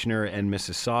 Kitchener and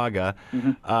Mississauga.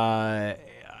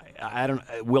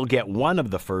 We'll get one of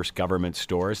the first government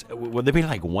stores. Will there be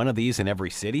like one of these in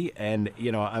every city? And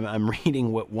I'm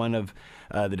reading what one of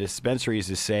the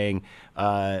dispensaries is saying.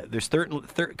 There's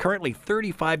currently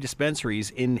 35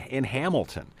 dispensaries in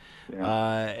Hamilton.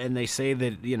 Yeah. And they say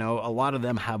that a lot of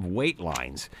them have wait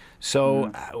lines.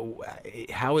 So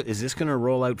how is this going to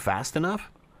roll out fast enough?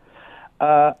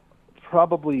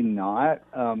 Probably not.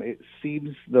 It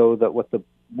seems though that what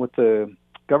the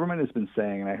government has been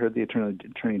saying, and I heard the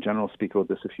Attorney General speak about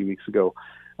this a few weeks ago,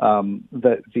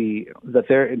 that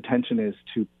their intention is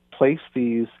to place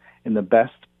these in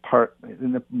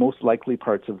the most likely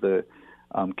parts of the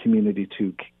community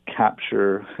to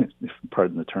capture,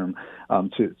 pardon the term,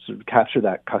 to capture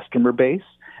that customer base,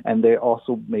 and they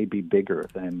also may be bigger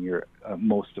than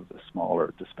most of the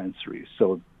smaller dispensaries.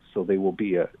 So they will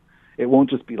be it won't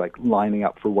just be like lining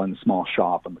up for one small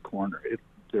shop on the corner.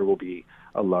 There will be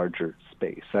a larger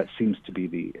space. That seems to be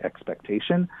the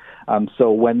expectation.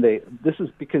 So this is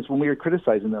because when we were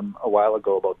criticizing them a while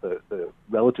ago about the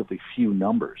relatively few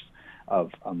numbers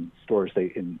of stores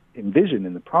they envision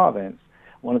in the province,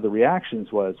 one of the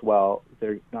reactions was, well,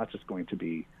 they're not just going to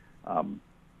be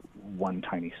one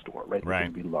tiny store, right? They're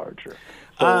going to be larger.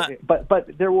 So, but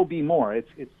there will be more. It's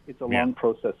a long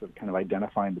process of kind of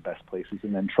identifying the best places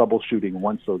and then troubleshooting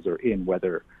once those are in,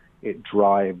 whether it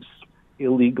drives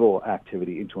illegal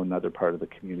activity into another part of the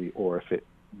community or if it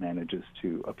manages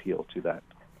to appeal to that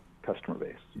customer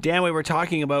base. Dan, we were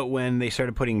talking about when they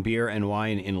started putting beer and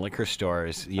wine in liquor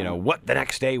stores, what the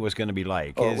next day was going to be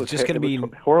like. It's just going to be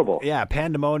horrible. Yeah,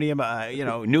 pandemonium,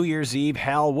 New Year's Eve,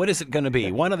 hell. What is it going to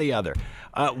be? One or the other.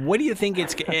 What do you think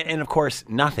it's... And, of course,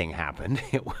 nothing happened.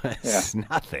 It was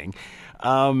nothing.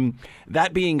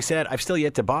 That being said, I've still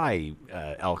yet to buy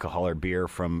alcohol or beer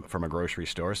from a grocery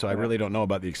store, so I really don't know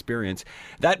about the experience.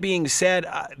 That being said,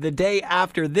 the day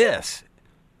after this...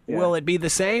 Yeah. Will it be the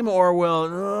same,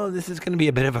 or this is going to be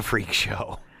a bit of a freak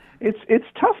show? It's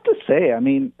tough to say. I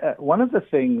mean, one of the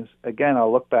things, again,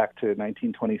 I'll look back to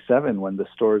 1927 when the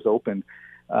stores opened,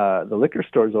 the liquor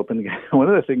stores opened again. One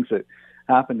of the things that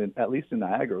happened, at least in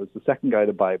Niagara, was the second guy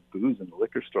to buy booze in the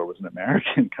liquor store was an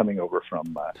American coming over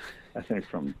from, I think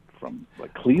from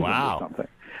like Cleveland or something.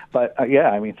 But yeah,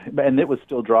 I mean, and it was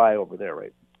still dry over there,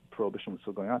 right? Prohibition was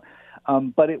still going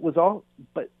on. But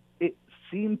it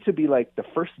seemed to be like the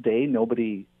first day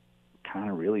nobody kind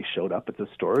of really showed up at the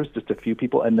stores, just a few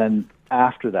people, and then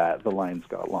after that the lines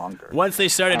got longer. Once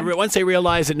they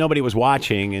realized that nobody was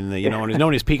watching, and no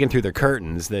one is peeking through their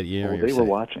curtains, that they were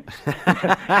watching.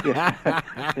 Yeah,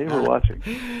 they were watching.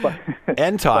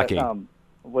 And talking. But,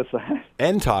 what's that?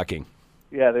 And talking.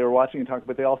 Yeah, they were watching and talking,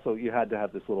 but you had to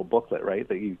have this little booklet, right?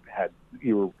 That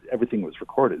everything was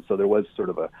recorded, so there was sort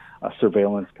of a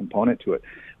surveillance component to it.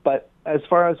 But as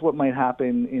far as what might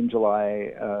happen in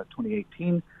July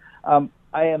 2018,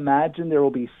 I imagine there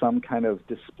will be some kind of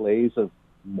displays of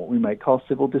what we might call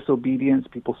civil disobedience,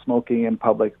 people smoking in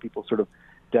public, people sort of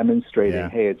demonstrating,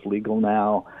 hey, it's legal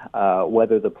now,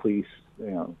 whether the police,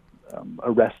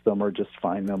 arrest them or just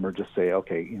fine them or just say,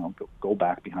 okay, go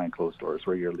back behind closed doors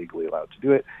where you're legally allowed to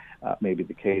do it, may be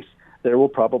the case. There will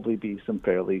probably be some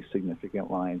fairly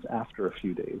significant lines after a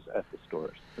few days at the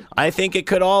stores. I think it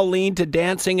could all lead to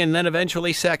dancing and then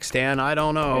eventually sex, Dan. I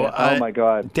don't know. Oh, my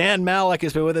God. Dan Malek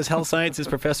has been with us, Health Sciences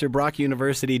Professor, Brock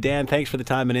University. Dan, thanks for the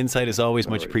time and insight as always.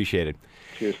 Much appreciated.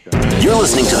 Cheers, guys. You're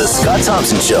listening to The Scott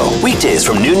Thompson Show, weekdays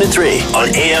from noon to 3 on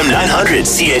AM 900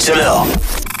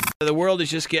 CHML. The world is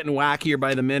just getting wackier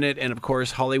by the minute, and of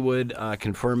course Hollywood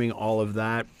confirming all of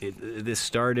that. This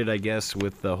started, I guess,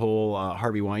 with the whole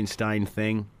Harvey Weinstein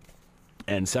thing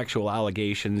and sexual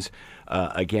allegations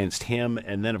against him,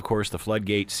 and then of course the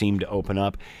floodgates seemed to open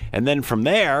up, and then from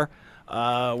there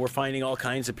we're finding all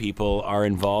kinds of people are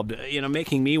involved,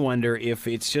 making me wonder if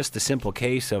it's just a simple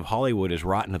case of Hollywood is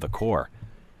rotten to the core.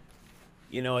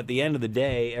 At the end of the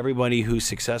day, everybody who's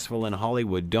successful in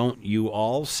Hollywood, don't you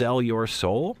all sell your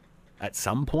soul at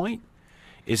some point?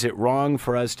 Is it wrong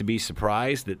for us to be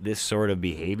surprised that this sort of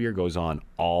behavior goes on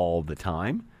all the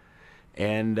time?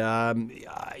 And, I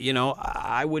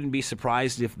wouldn't be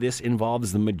surprised if this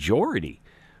involves the majority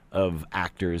of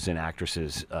actors and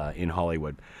actresses in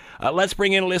Hollywood. Let's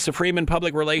bring in Alyssa Freeman,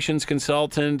 public relations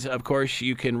consultant. Of course,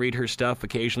 you can read her stuff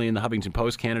occasionally in the Huffington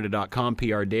Post, Canada.com,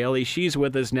 PR Daily. She's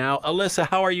with us now. Alyssa,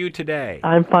 how are you today?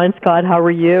 I'm fine, Scott. How are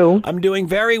you? I'm doing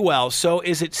very well. So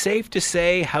is it safe to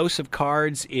say House of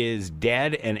Cards is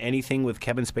dead and anything with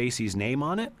Kevin Spacey's name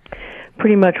on it?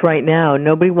 Pretty much right now.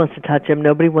 Nobody wants to touch him.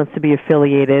 Nobody wants to be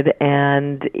affiliated.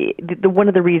 And one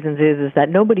of the reasons is that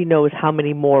nobody knows how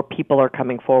many more people are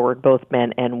coming forward, both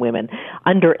men and women,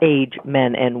 underage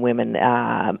men and women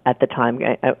at the time,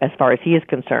 as far as he is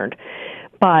concerned.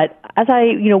 But as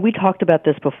we talked about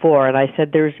this before, and I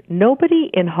said there's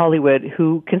nobody in Hollywood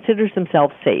who considers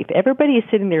themselves safe. Everybody is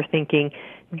sitting there thinking,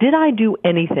 did I do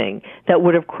anything that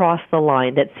would have crossed the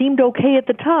line that seemed okay at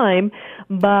the time,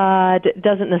 but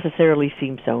doesn't necessarily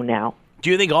seem so now?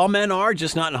 Do you think all men are,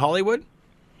 just not in Hollywood?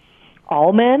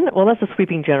 All men? Well, that's a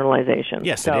sweeping generalization.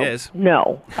 Yes, it is.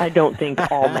 No, I don't think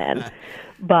all men.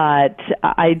 But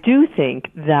I do think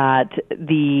that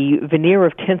the veneer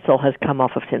of tinsel has come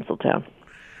off of Tinseltown.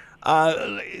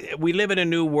 We live in a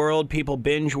new world. People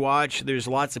binge watch. There's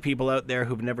lots of people out there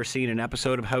who've never seen an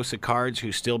episode of House of Cards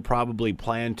who still probably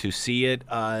plan to see it.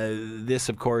 This,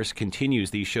 of course, continues.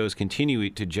 These shows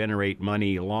continue to generate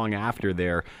money long after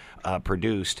they're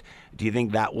produced. Do you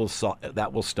think that will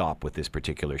stop with this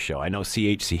particular show? I know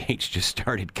CHCH just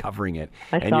started covering it,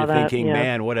 and you're thinking,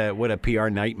 man, what a PR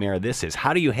nightmare this is.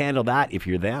 How do you handle that if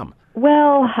you're them?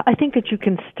 Well, I think that you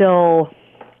can still.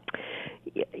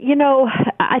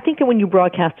 I think that when you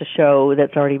broadcast a show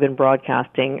that's already been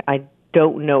broadcasting, I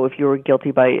don't know if you're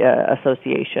guilty by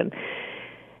association.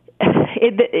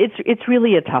 It's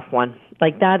really a tough one.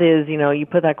 Like that is, you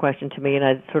put that question to me and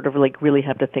I sort of like really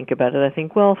have to think about it. I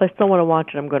think, well, if I still want to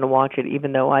watch it, I'm going to watch it,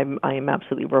 even though I am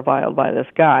absolutely reviled by this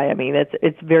guy. I mean,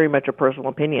 it's very much a personal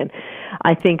opinion.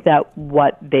 I think that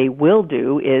what they will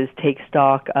do is take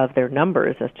stock of their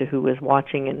numbers as to who is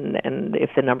watching and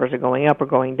if the numbers are going up or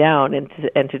going down and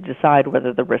to decide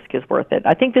whether the risk is worth it.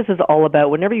 I think this is all about,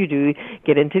 whenever you do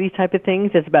get into these type of things,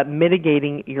 it's about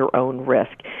mitigating your own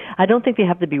risk. I don't think they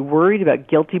have to be worried about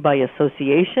guilty by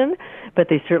association, but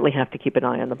they certainly have to keep an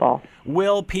eye on the ball.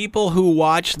 Will people who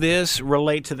watch this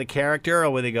relate to the character, or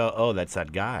will they go, oh, that's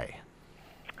that guy?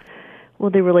 Well,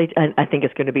 they relate. I think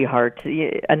it's going to be hard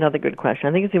to. Another good question.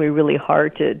 I think it's going to be really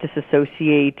hard to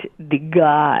disassociate the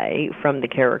guy from the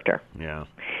character. Yeah.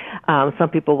 Some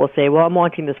people will say, well, I'm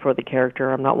watching this for the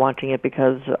character. I'm not watching it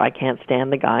because I can't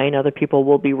stand the guy. And other people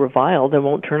will be reviled and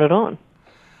won't turn it on.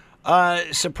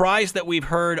 Surprised that we've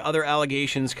heard other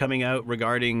allegations coming out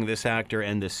regarding this actor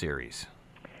and this series?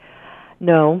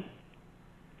 No.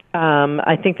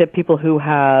 I think that people who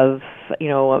have, I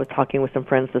was talking with some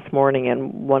friends this morning,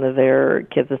 and one of their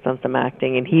kids has done some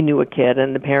acting, and he knew a kid,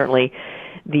 and apparently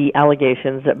the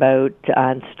allegations about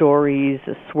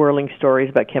swirling stories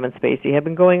about Kevin Spacey have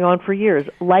been going on for years,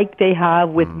 like they have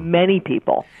with many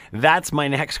people. That's my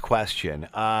next question.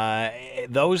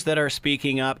 Those that are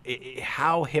speaking up,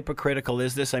 how hypocritical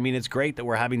is this? I mean, it's great that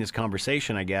we're having this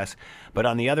conversation, I guess, but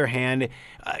on the other hand,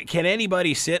 can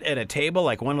anybody sit at a table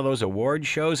like one of those award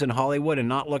shows in Hollywood and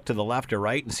not look to the left or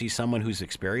right and see someone who's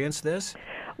experienced this?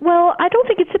 Well, I don't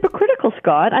think it's hypocritical,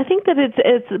 Scott. I think that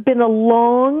it's been a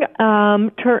long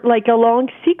a long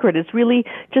secret. It's really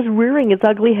just rearing its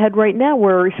ugly head right now,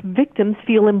 where victims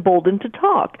feel emboldened to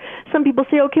talk. Some people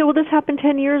say, okay, well, this happened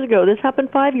 10 years ago. This happened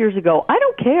 5 years ago. I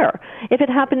don't care if it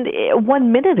happened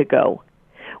 1 minute ago.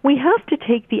 We have to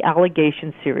take the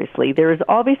allegations seriously. There is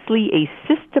obviously a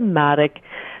systematic,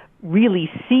 really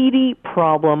seedy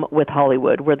problem with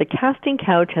Hollywood, where the casting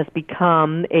couch has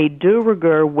become a de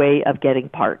rigueur way of getting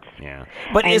parts. Yeah,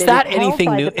 but is that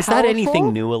anything new? Is that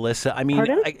anything new, Alyssa? I mean,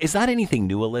 is that anything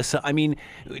new, Alyssa? I mean,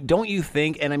 don't you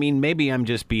think? And I mean, maybe I'm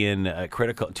just being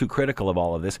too critical of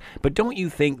all of this, but don't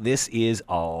you think this is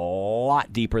a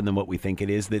lot deeper than what we think it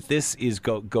is? That this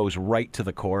goes right to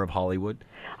the core of Hollywood.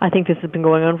 I think this has been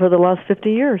going on for the last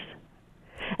 50 years.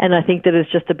 And I think that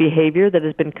it's just a behavior that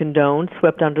has been condoned,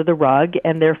 swept under the rug,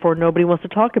 and therefore nobody wants to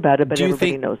talk about it, but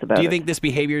everybody knows about it. Do you think this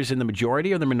behavior is in the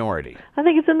majority or the minority? I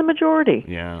think it's in the majority.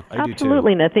 Yeah, I do too.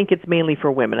 Absolutely, and I think it's mainly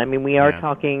for women. I mean, we are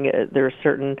talking, there are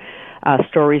certain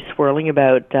stories swirling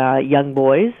about young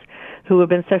boys who have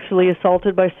been sexually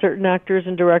assaulted by certain actors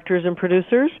and directors and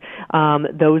producers.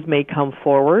 Those may come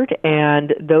forward,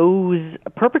 and those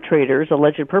perpetrators,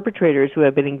 alleged perpetrators who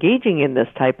have been engaging in this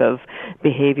type of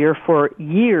behavior for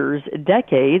years,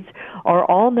 decades, are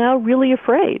all now really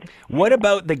afraid. What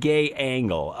about the gay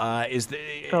angle?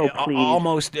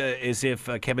 Almost as if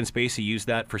Kevin Spacey used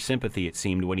that for sympathy, it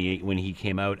seemed, when he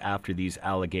came out after these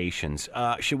allegations.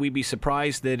 Should we be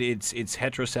surprised that it's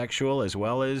heterosexual as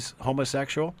well as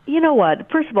homosexual? You know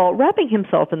what? First of all, wrapping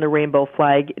himself in the rainbow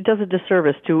flag does a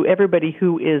disservice to everybody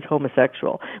who is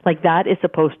homosexual. Like, that is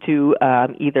supposed to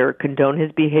either condone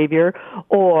his behavior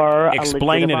or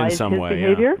explain it in some way.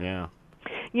 Behavior. Yeah.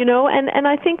 And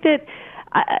I think that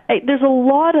there's a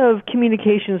lot of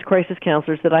communications crisis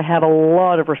counselors that I have a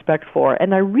lot of respect for,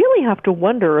 and I really have to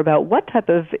wonder about what type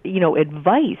of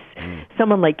advice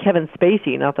someone like Kevin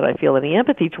Spacey, not that I feel any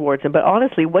empathy towards him, but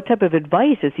honestly, what type of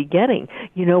advice is he getting?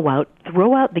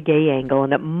 Throw out the gay angle,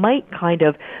 and it might kind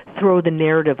of throw the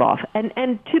narrative off.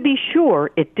 And to be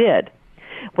sure, it did.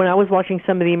 When I was watching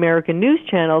some of the American news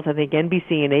channels, I think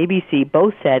NBC and ABC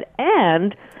both said,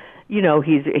 and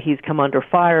he's come under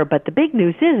fire, but the big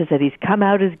news is that he's come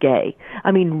out as gay.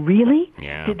 I mean, really?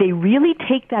 Yeah. Did they really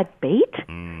take that bait?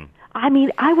 I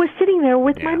mean, I was sitting there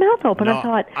with my mouth open. No, I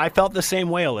thought, I felt the same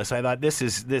way, Alyssa. I thought this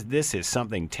is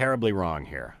something terribly wrong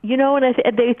here.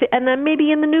 And then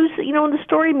maybe in the news, in the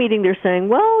story meeting, they're saying,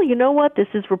 well, you know what, this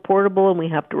is reportable and we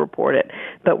have to report it,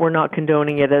 but we're not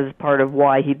condoning it as part of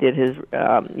why he did his,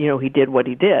 he did what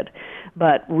he did.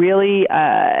 But really,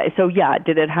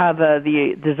 did it have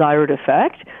the desired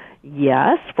effect?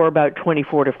 Yes, for about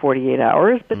 24 to 48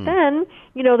 hours. But then,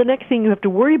 the next thing you have to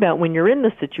worry about when you're in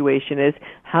this situation is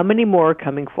how many more are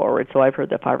coming forward. So I've heard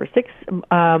that 5 or 6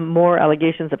 more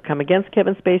allegations have come against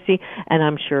Kevin Spacey, and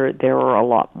I'm sure there are a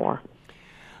lot more.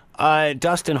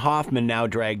 Dustin Hoffman now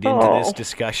dragged into this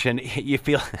discussion. You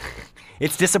feel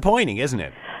it's disappointing, isn't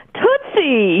it?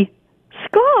 Tootsie!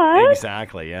 Scott!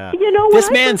 Exactly, yeah. This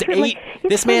man's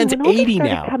 80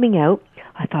 now. Coming out,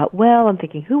 I thought, I'm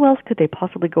thinking, who else could they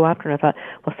possibly go after? And I thought,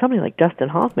 somebody like Dustin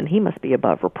Hoffman, he must be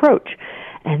above reproach.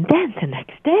 And then the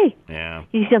next day,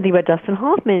 you see something about Dustin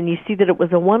Hoffman, and you see that it was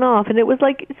a one-off, and it was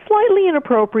like slightly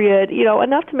inappropriate,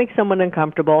 enough to make someone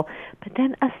uncomfortable. But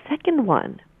then a second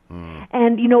one.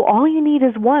 And, all you need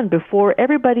is one before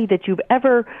everybody that you've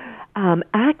ever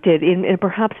acted in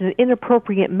perhaps an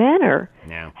inappropriate manner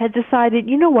has decided,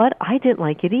 I didn't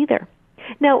like it either.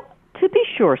 Now, to be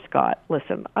sure, Scott,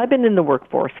 listen, I've been in the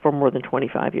workforce for more than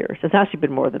 25 years. It's actually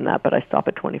been more than that, but I stop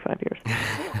at 25 years.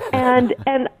 and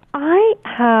I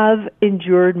have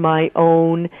endured my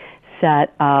own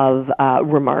set of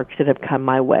remarks that have come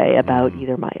my way about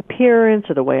either my appearance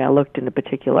or the way I looked in a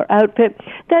particular outfit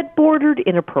that bordered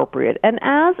inappropriate. And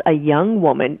as a young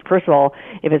woman, first of all,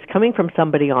 if it's coming from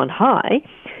somebody on high,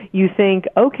 you think,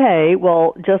 okay,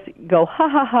 well, just go ha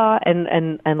ha ha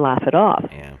and laugh it off.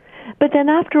 Yeah. But then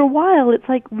after a while, it's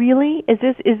like, really? Is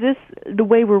this the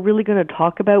way we're really going to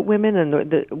talk about women and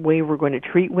the way we're going to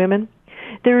treat women?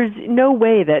 there's no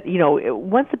way that,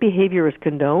 once the behavior is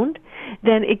condoned,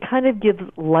 then it kind of gives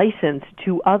license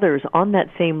to others on that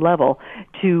same level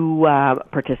to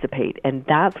participate. And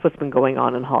that's what's been going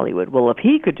on in Hollywood. Well, if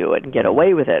he could do it and get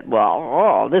away with it,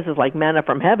 well, this is like manna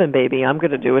from heaven, baby. I'm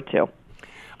going to do it too.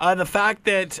 The fact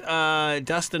that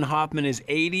Dustin Hoffman is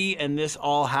 80 and this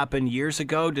all happened years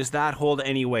ago, does that hold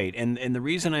any weight? And the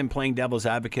reason I'm playing devil's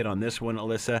advocate on this one,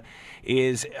 Alyssa,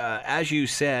 is as you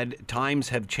said, times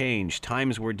have changed.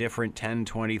 Times were different 10,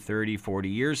 20, 30, 40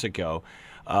 years ago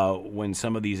when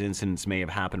some of these incidents may have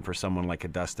happened for someone like a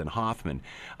Dustin Hoffman.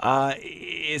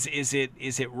 Is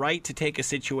it right to take a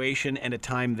situation and a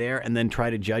time there and then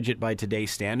try to judge it by today's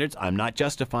standards? I'm not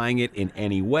justifying it in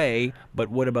any way, but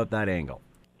what about that angle?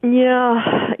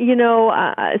 Yeah,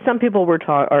 some people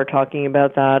are talking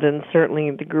about that, and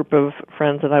certainly the group of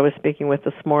friends that I was speaking with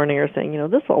this morning are saying, a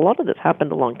lot of this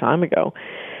happened a long time ago.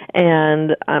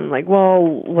 And I'm like,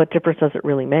 well, what difference does it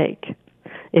really make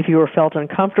if you were felt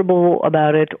uncomfortable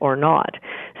about it or not?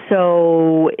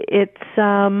 So it's,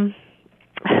 I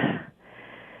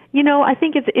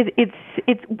think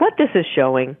it's what this is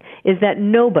showing is that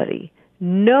nobody,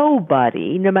 no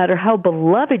matter how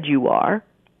beloved you are,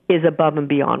 is above and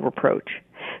beyond reproach.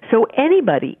 So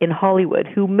anybody in Hollywood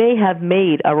who may have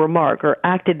made a remark or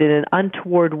acted in an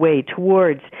untoward way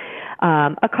towards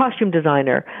a costume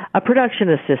designer, a production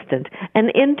assistant, an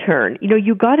intern,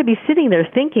 you got to be sitting there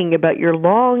thinking about your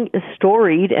long,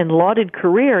 storied, and lauded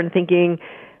career and thinking,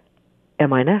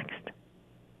 am I next?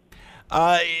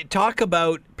 Talk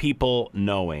about people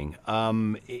knowing.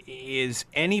 Is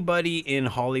anybody in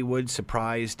Hollywood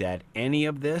surprised at any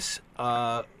of this?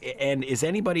 And is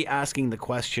anybody asking the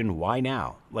question, why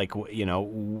now? Like,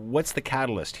 what's the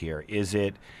catalyst here? Is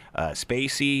it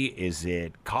Spacey? Is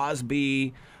it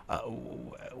Cosby?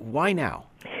 Why now?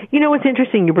 It's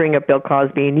interesting you bring up Bill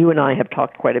Cosby, and you and I have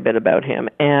talked quite a bit about him.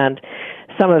 And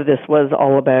some of this was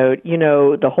all about,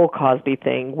 the whole Cosby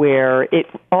thing, where it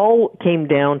all came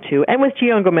down to, and with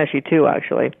Jian Ghomeshi too,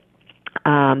 actually,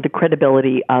 the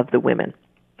credibility of the women,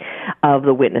 of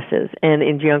the witnesses. And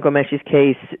in Jian Ghomeshi's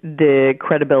case, the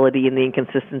credibility and the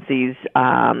inconsistencies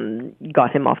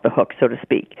got him off the hook, so to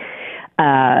speak.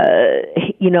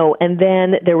 And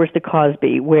then there was the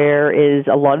Cosby, whereas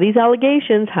a lot of these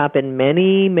allegations happened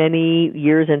many, many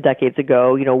years and decades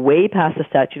ago, way past the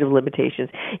statute of limitations,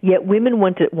 yet women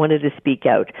wanted to speak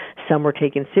out. Some were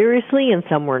taken seriously and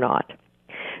some were not.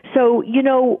 So,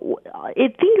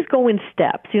 things go in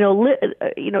steps.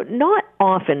 Not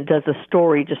often does a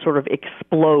story just sort of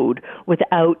explode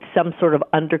without some sort of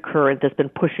undercurrent that's been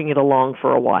pushing it along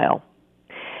for a while.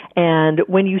 And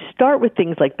when you start with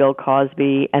things like Bill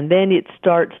Cosby, and then it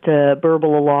starts to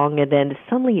burble along, and then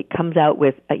suddenly it comes out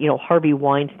with, Harvey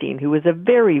Weinstein, who is a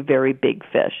very, very big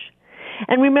fish.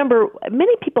 And remember,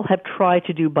 many people have tried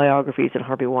to do biographies of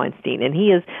Harvey Weinstein, and he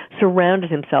has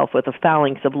surrounded himself with a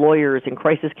phalanx of lawyers and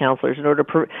crisis counselors in order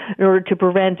to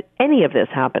prevent any of this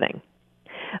happening.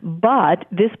 But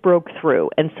this broke through,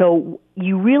 and so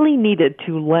you really needed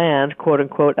to land, quote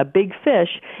unquote, a big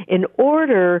fish in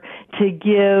order to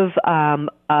give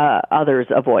others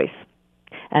a voice.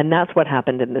 And that's what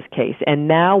happened in this case. And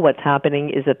now what's happening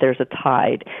is that there's a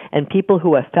tide, and people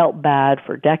who have felt bad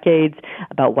for decades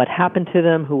about what happened to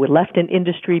them, who were left in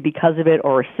industry because of it,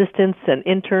 or assistants and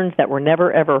interns that were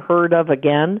never ever heard of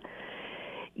again,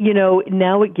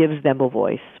 now it gives them a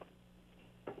voice.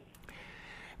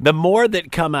 The more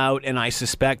that come out, and I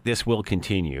suspect this will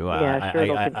continue. Yeah, sure,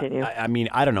 it'll continue. I mean,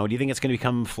 I don't know. Do you think it's going to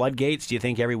become floodgates? Do you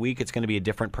think every week it's going to be a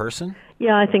different person?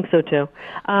 Yeah, I think so too.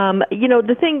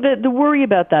 The worry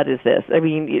about that is this. I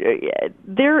mean,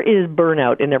 there is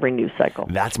burnout in every news cycle.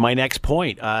 That's my next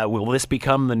point. Will this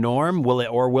become the norm?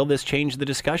 Will this change the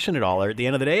discussion at all? Or at the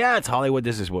end of the day, it's Hollywood.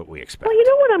 This is what we expect. Well, you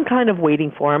know what I'm kind of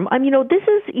waiting for? This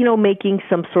is, making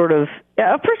some sort of.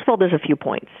 First of all, there's a few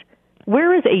points.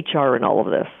 Where is HR in all of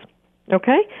this?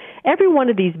 Okay? Every one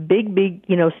of these big,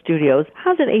 studios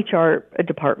has an HR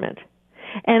department.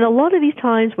 And a lot of these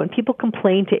times when people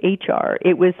complain to HR,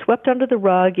 it was swept under the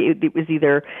rug. It was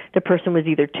either the person was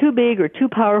either too big or too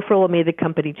powerful or made the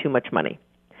company too much money.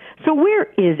 So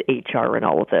where is HR in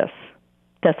all of this?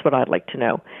 That's what I'd like to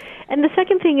know. And the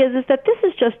second thing is that this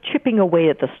is just chipping away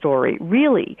at the story.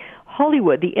 Really,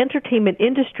 Hollywood, the entertainment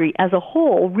industry as a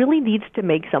whole, really needs to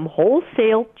make some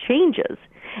wholesale changes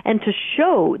and to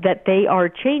show that they are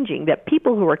changing, that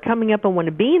people who are coming up and want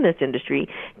to be in this industry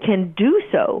can do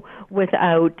so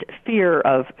without fear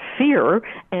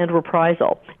and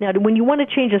reprisal. Now, when you want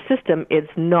to change a system,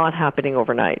 it's not happening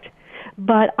overnight.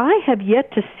 But I have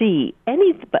yet to see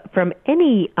from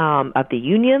any of the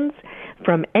unions,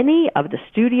 from any of the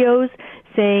studios,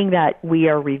 saying that we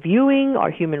are reviewing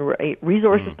our human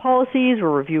resources policies, we're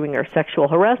reviewing our sexual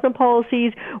harassment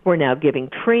policies, we're now giving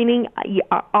training.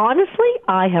 Honestly,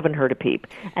 I haven't heard a peep.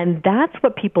 And that's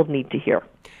what people need to hear.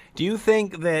 Do you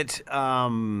think that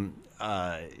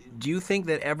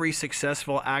every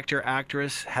successful actor,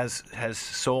 actress has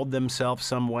sold themselves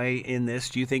some way in this?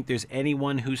 Do you think there's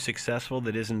anyone who's successful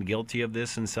that isn't guilty of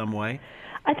this in some way?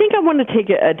 I think I want to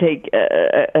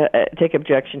take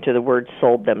objection to the word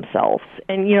 "sold themselves,"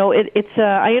 and it's.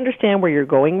 I understand where you're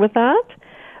going with that,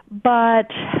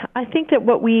 but I think that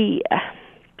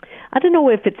I don't know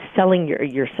if it's selling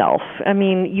yourself. I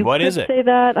mean, you what could is it? Say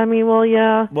that. I mean, well,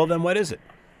 yeah. Well, then what is it?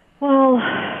 Well,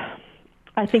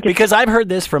 I think because I've heard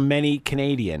this from many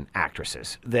Canadian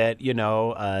actresses that,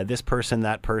 this person,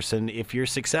 that person, if you're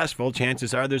successful,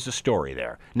 chances are there's a story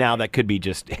there. Now, that could be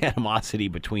just animosity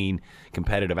between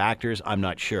competitive actors. I'm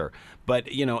not sure. But,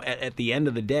 at the end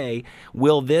of the day,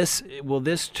 will this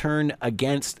turn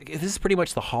against, this is pretty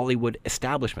much the Hollywood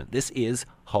establishment. This is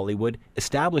Hollywood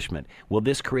establishment. Will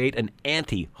this create an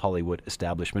anti-Hollywood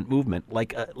establishment movement,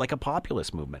 like a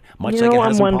populist movement, much like it has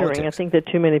I'm in wondering. politics? I think that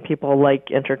too many people like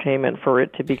entertainment for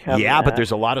it to become... Yeah, but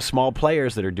there's a lot of small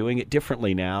players that are doing it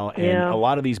differently now, and a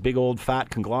lot of these big old fat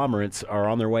conglomerates are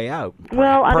on their way out.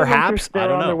 Well, perhaps I don't know if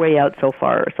they're on their way out so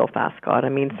fast, Scott. I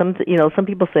mean, some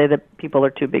people say that people are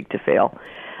too big to fail.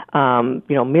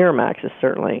 Miramax is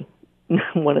certainly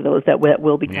one of those that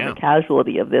will become a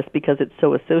casualty of this because it's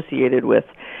so associated with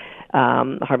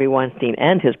Harvey Weinstein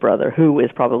and his brother, who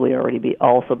is probably already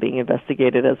also being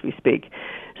investigated as we speak.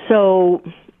 So,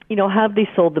 have they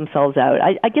sold themselves out?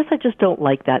 I guess I just don't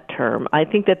like that term. I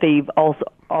think that they've also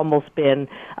almost been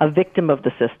a victim of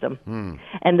the system.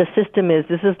 And the system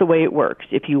this is the way it works.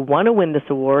 If you want to win this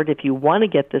award, if you want to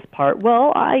get this part,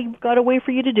 well, I've got a way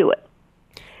for you to do it.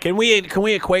 Can we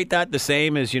equate that the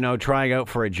same as trying out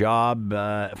for a job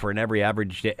for an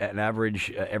average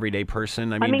everyday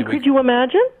person? I mean, could you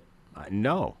imagine?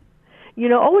 No. You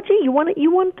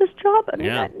want this job? I mean,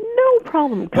 no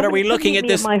problem. But are we looking at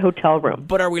this in my hotel room?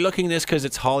 But are we looking at this because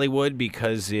it's Hollywood?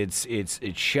 Because it's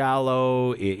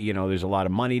shallow. There's a lot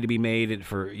of money to be made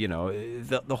for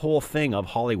the whole thing of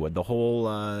Hollywood, the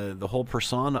whole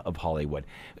persona of Hollywood.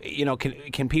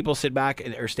 Can people sit back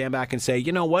or stand back and say,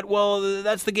 you know what? Well,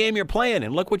 that's the game you're playing,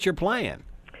 and look what you're playing.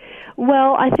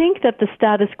 Well, I think that the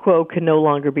status quo can no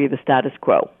longer be the status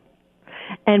quo.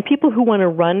 And people who want to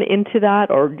run into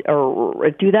that or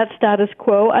do that status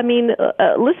quo, I mean,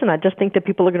 listen, I just think that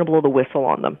people are going to blow the whistle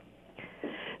on them.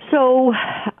 So,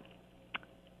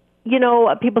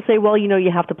 people say, well,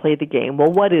 you have to play the game.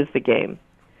 Well, what is the game?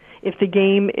 If the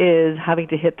game is having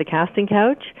to hit the casting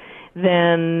couch,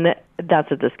 then that's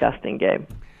a disgusting game.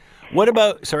 What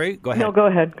about? Sorry, go ahead. No, go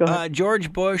ahead.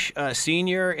 George Bush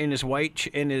Senior in his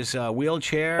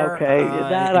wheelchair.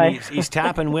 Okay, he's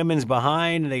tapping women's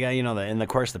behind. They got and of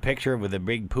course the picture with the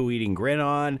big poo-eating grin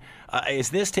on. Is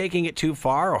this taking it too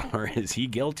far, or is he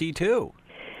guilty too?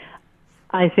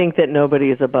 I think that nobody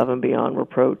is above and beyond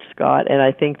reproach, Scott, and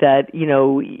I think that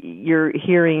you're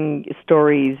hearing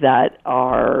stories that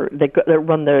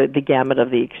run the gamut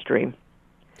of the extreme.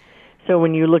 So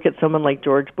when you look at someone like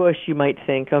George Bush, you might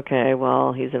think, okay,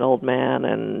 well, he's an old man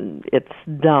and it's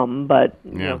dumb, but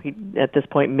he, at this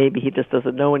point, maybe he just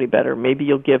doesn't know any better. Maybe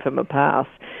you'll give him a pass.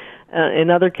 In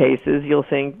other cases, you'll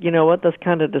think, you know what, that's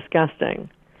kind of disgusting.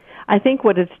 I think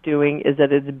what it's doing is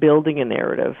that it's building a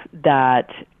narrative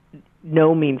that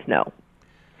no means no.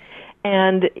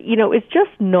 And, it's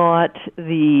just not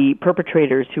the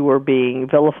perpetrators who are being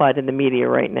vilified in the media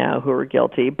right now who are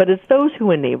guilty, but it's those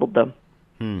who enabled them.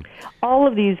 All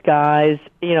of these guys,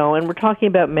 and we're talking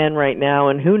about men right now,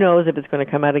 and who knows if it's going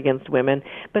to come out against women,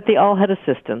 but they all had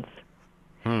assistants.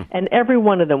 And every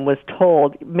one of them was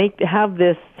told, have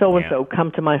this so-and-so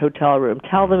come to my hotel room.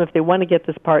 Tell them if they want to get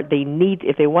this part,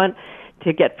 if they want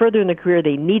to get further in their career,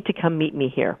 they need to come meet me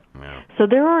here. Yeah. So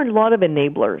there are a lot of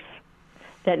enablers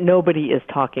that nobody is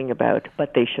talking about,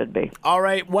 but they should be. All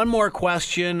right, one more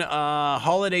question.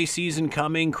 Holiday season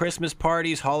coming, Christmas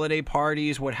parties, holiday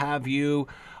parties, what have you.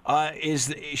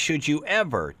 Should you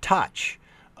ever touch,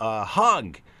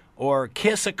 hug, or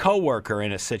kiss a coworker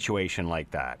in a situation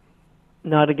like that?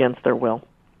 Not against their will.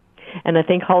 And I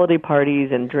think holiday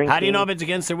parties and drinking... How do you know if it's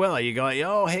against their will? Are you going,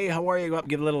 oh, hey, how are you? Go up,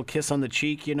 give a little kiss on the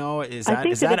cheek, Is that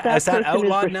if that person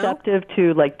outlawed is receptive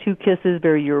to like two kisses,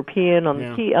 very European on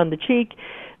the cheek,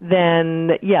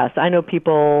 then yes, I know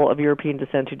people of European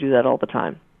descent who do that all the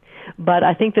time. But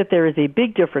I think that there is a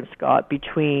big difference, Scott,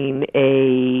 between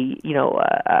a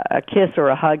kiss or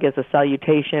a hug as a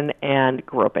salutation and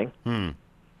groping.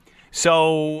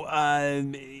 So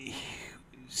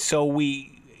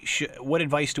what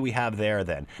advice do we have there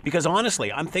then? Because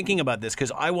honestly, I'm thinking about this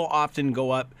because I will often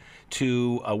go up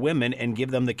to women and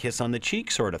give them the kiss on the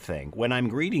cheek sort of thing when I'm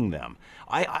greeting them.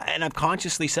 And I've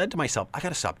consciously said to myself, I got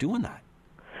to stop doing that.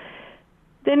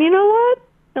 Then you know what?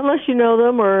 Unless you know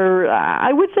them, or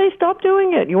I would say stop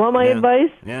doing it. You want my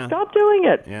advice? Yeah. Stop doing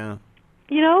it. Yeah.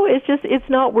 You know, it's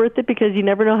not worth it because you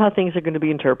never know how things are going to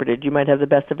be interpreted. You might have the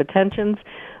best of intentions,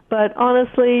 but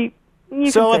honestly,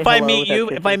 so if I meet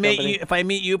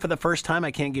you for the first time,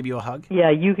 I can't give you a hug? Yeah,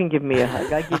 you can give me a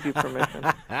hug. I give you permission.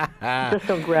 Just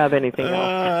don't grab anything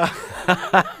else.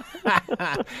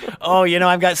 Oh,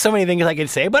 I've got so many things I could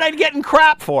say, but I'd get in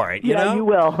crap for it. You know? You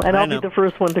will, and I'll be the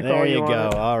first one to call you on it. There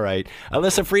you go. All right.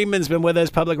 Alyssa Friedman's been with us,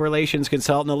 public relations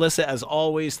consultant. Alyssa, as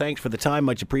always, thanks for the time.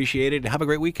 Much appreciated. Have a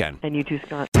great weekend. And you too,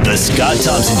 Scott. The Scott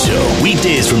Thompson Show,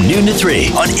 weekdays from noon to 3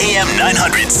 on AM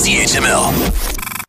 900 CHML.